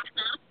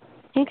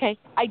 Okay.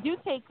 I do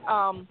take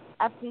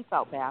Epsom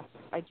salt baths.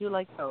 I do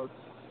like those.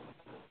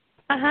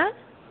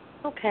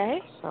 Okay.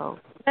 So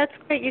that's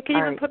great. You could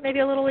even put maybe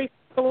a little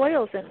essential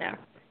oils in there.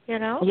 You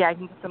know. Yeah, I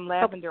can put some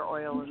lavender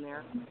oil in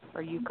there,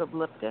 or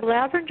eucalyptus.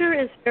 Lavender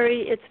is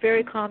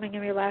very calming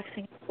and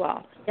relaxing as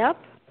well. Yep.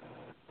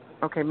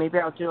 Okay, maybe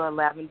I'll do a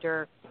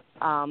lavender.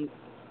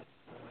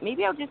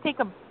 Maybe I'll just take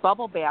a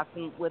bubble bath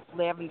with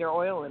lavender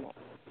oil in it.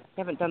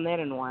 I haven't done that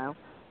in a while.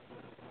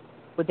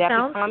 Would that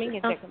be calming?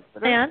 Is that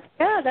considered?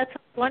 Yeah, that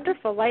sounds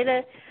wonderful. Light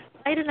a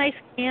nice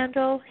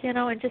candle, you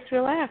know, and just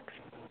relax.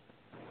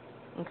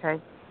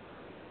 Okay.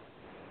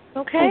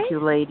 Okay. Thank you,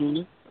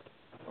 lady.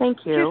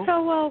 Thank you. You're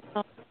so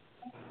welcome.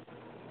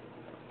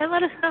 And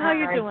let us know how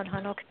you're doing,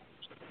 hon, okay?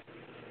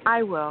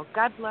 I will.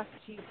 God bless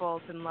you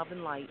both in love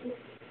and light.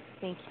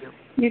 Thank you.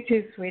 You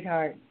too,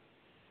 sweetheart.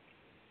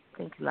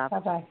 Thank you, love.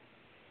 Bye-bye.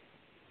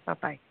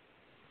 Bye-bye.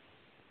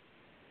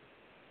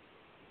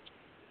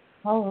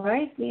 All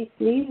right,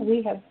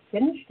 we have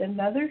finished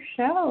another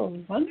show.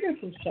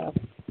 Wonderful show.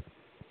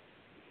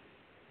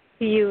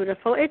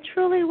 Beautiful. It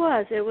truly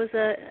was. It was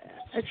a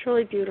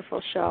truly beautiful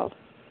show.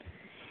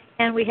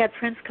 And we had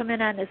Prince come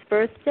in on his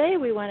birthday.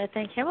 We want to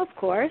thank him, of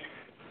course.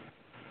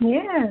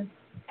 Yeah.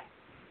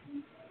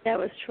 That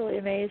was truly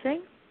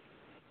amazing.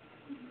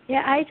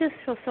 Yeah, I just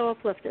feel so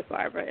uplifted,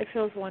 Barbara. It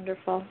feels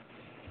wonderful.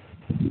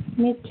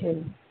 Me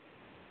too.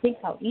 I think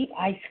I'll eat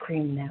ice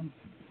cream now.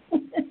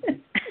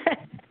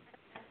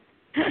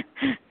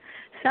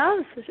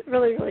 Sounds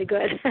really, really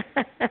good.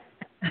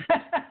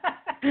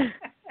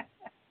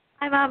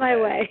 I'm on my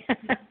way.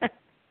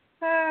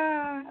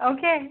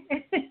 Okay.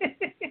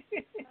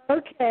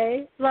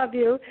 Okay. Love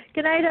you.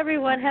 Good night,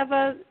 everyone. Have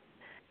a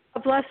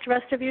blessed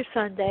rest of your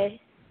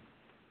Sunday.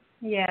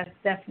 Yes,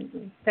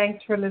 definitely.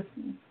 Thanks for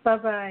listening.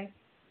 Bye-bye.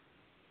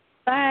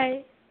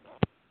 Bye.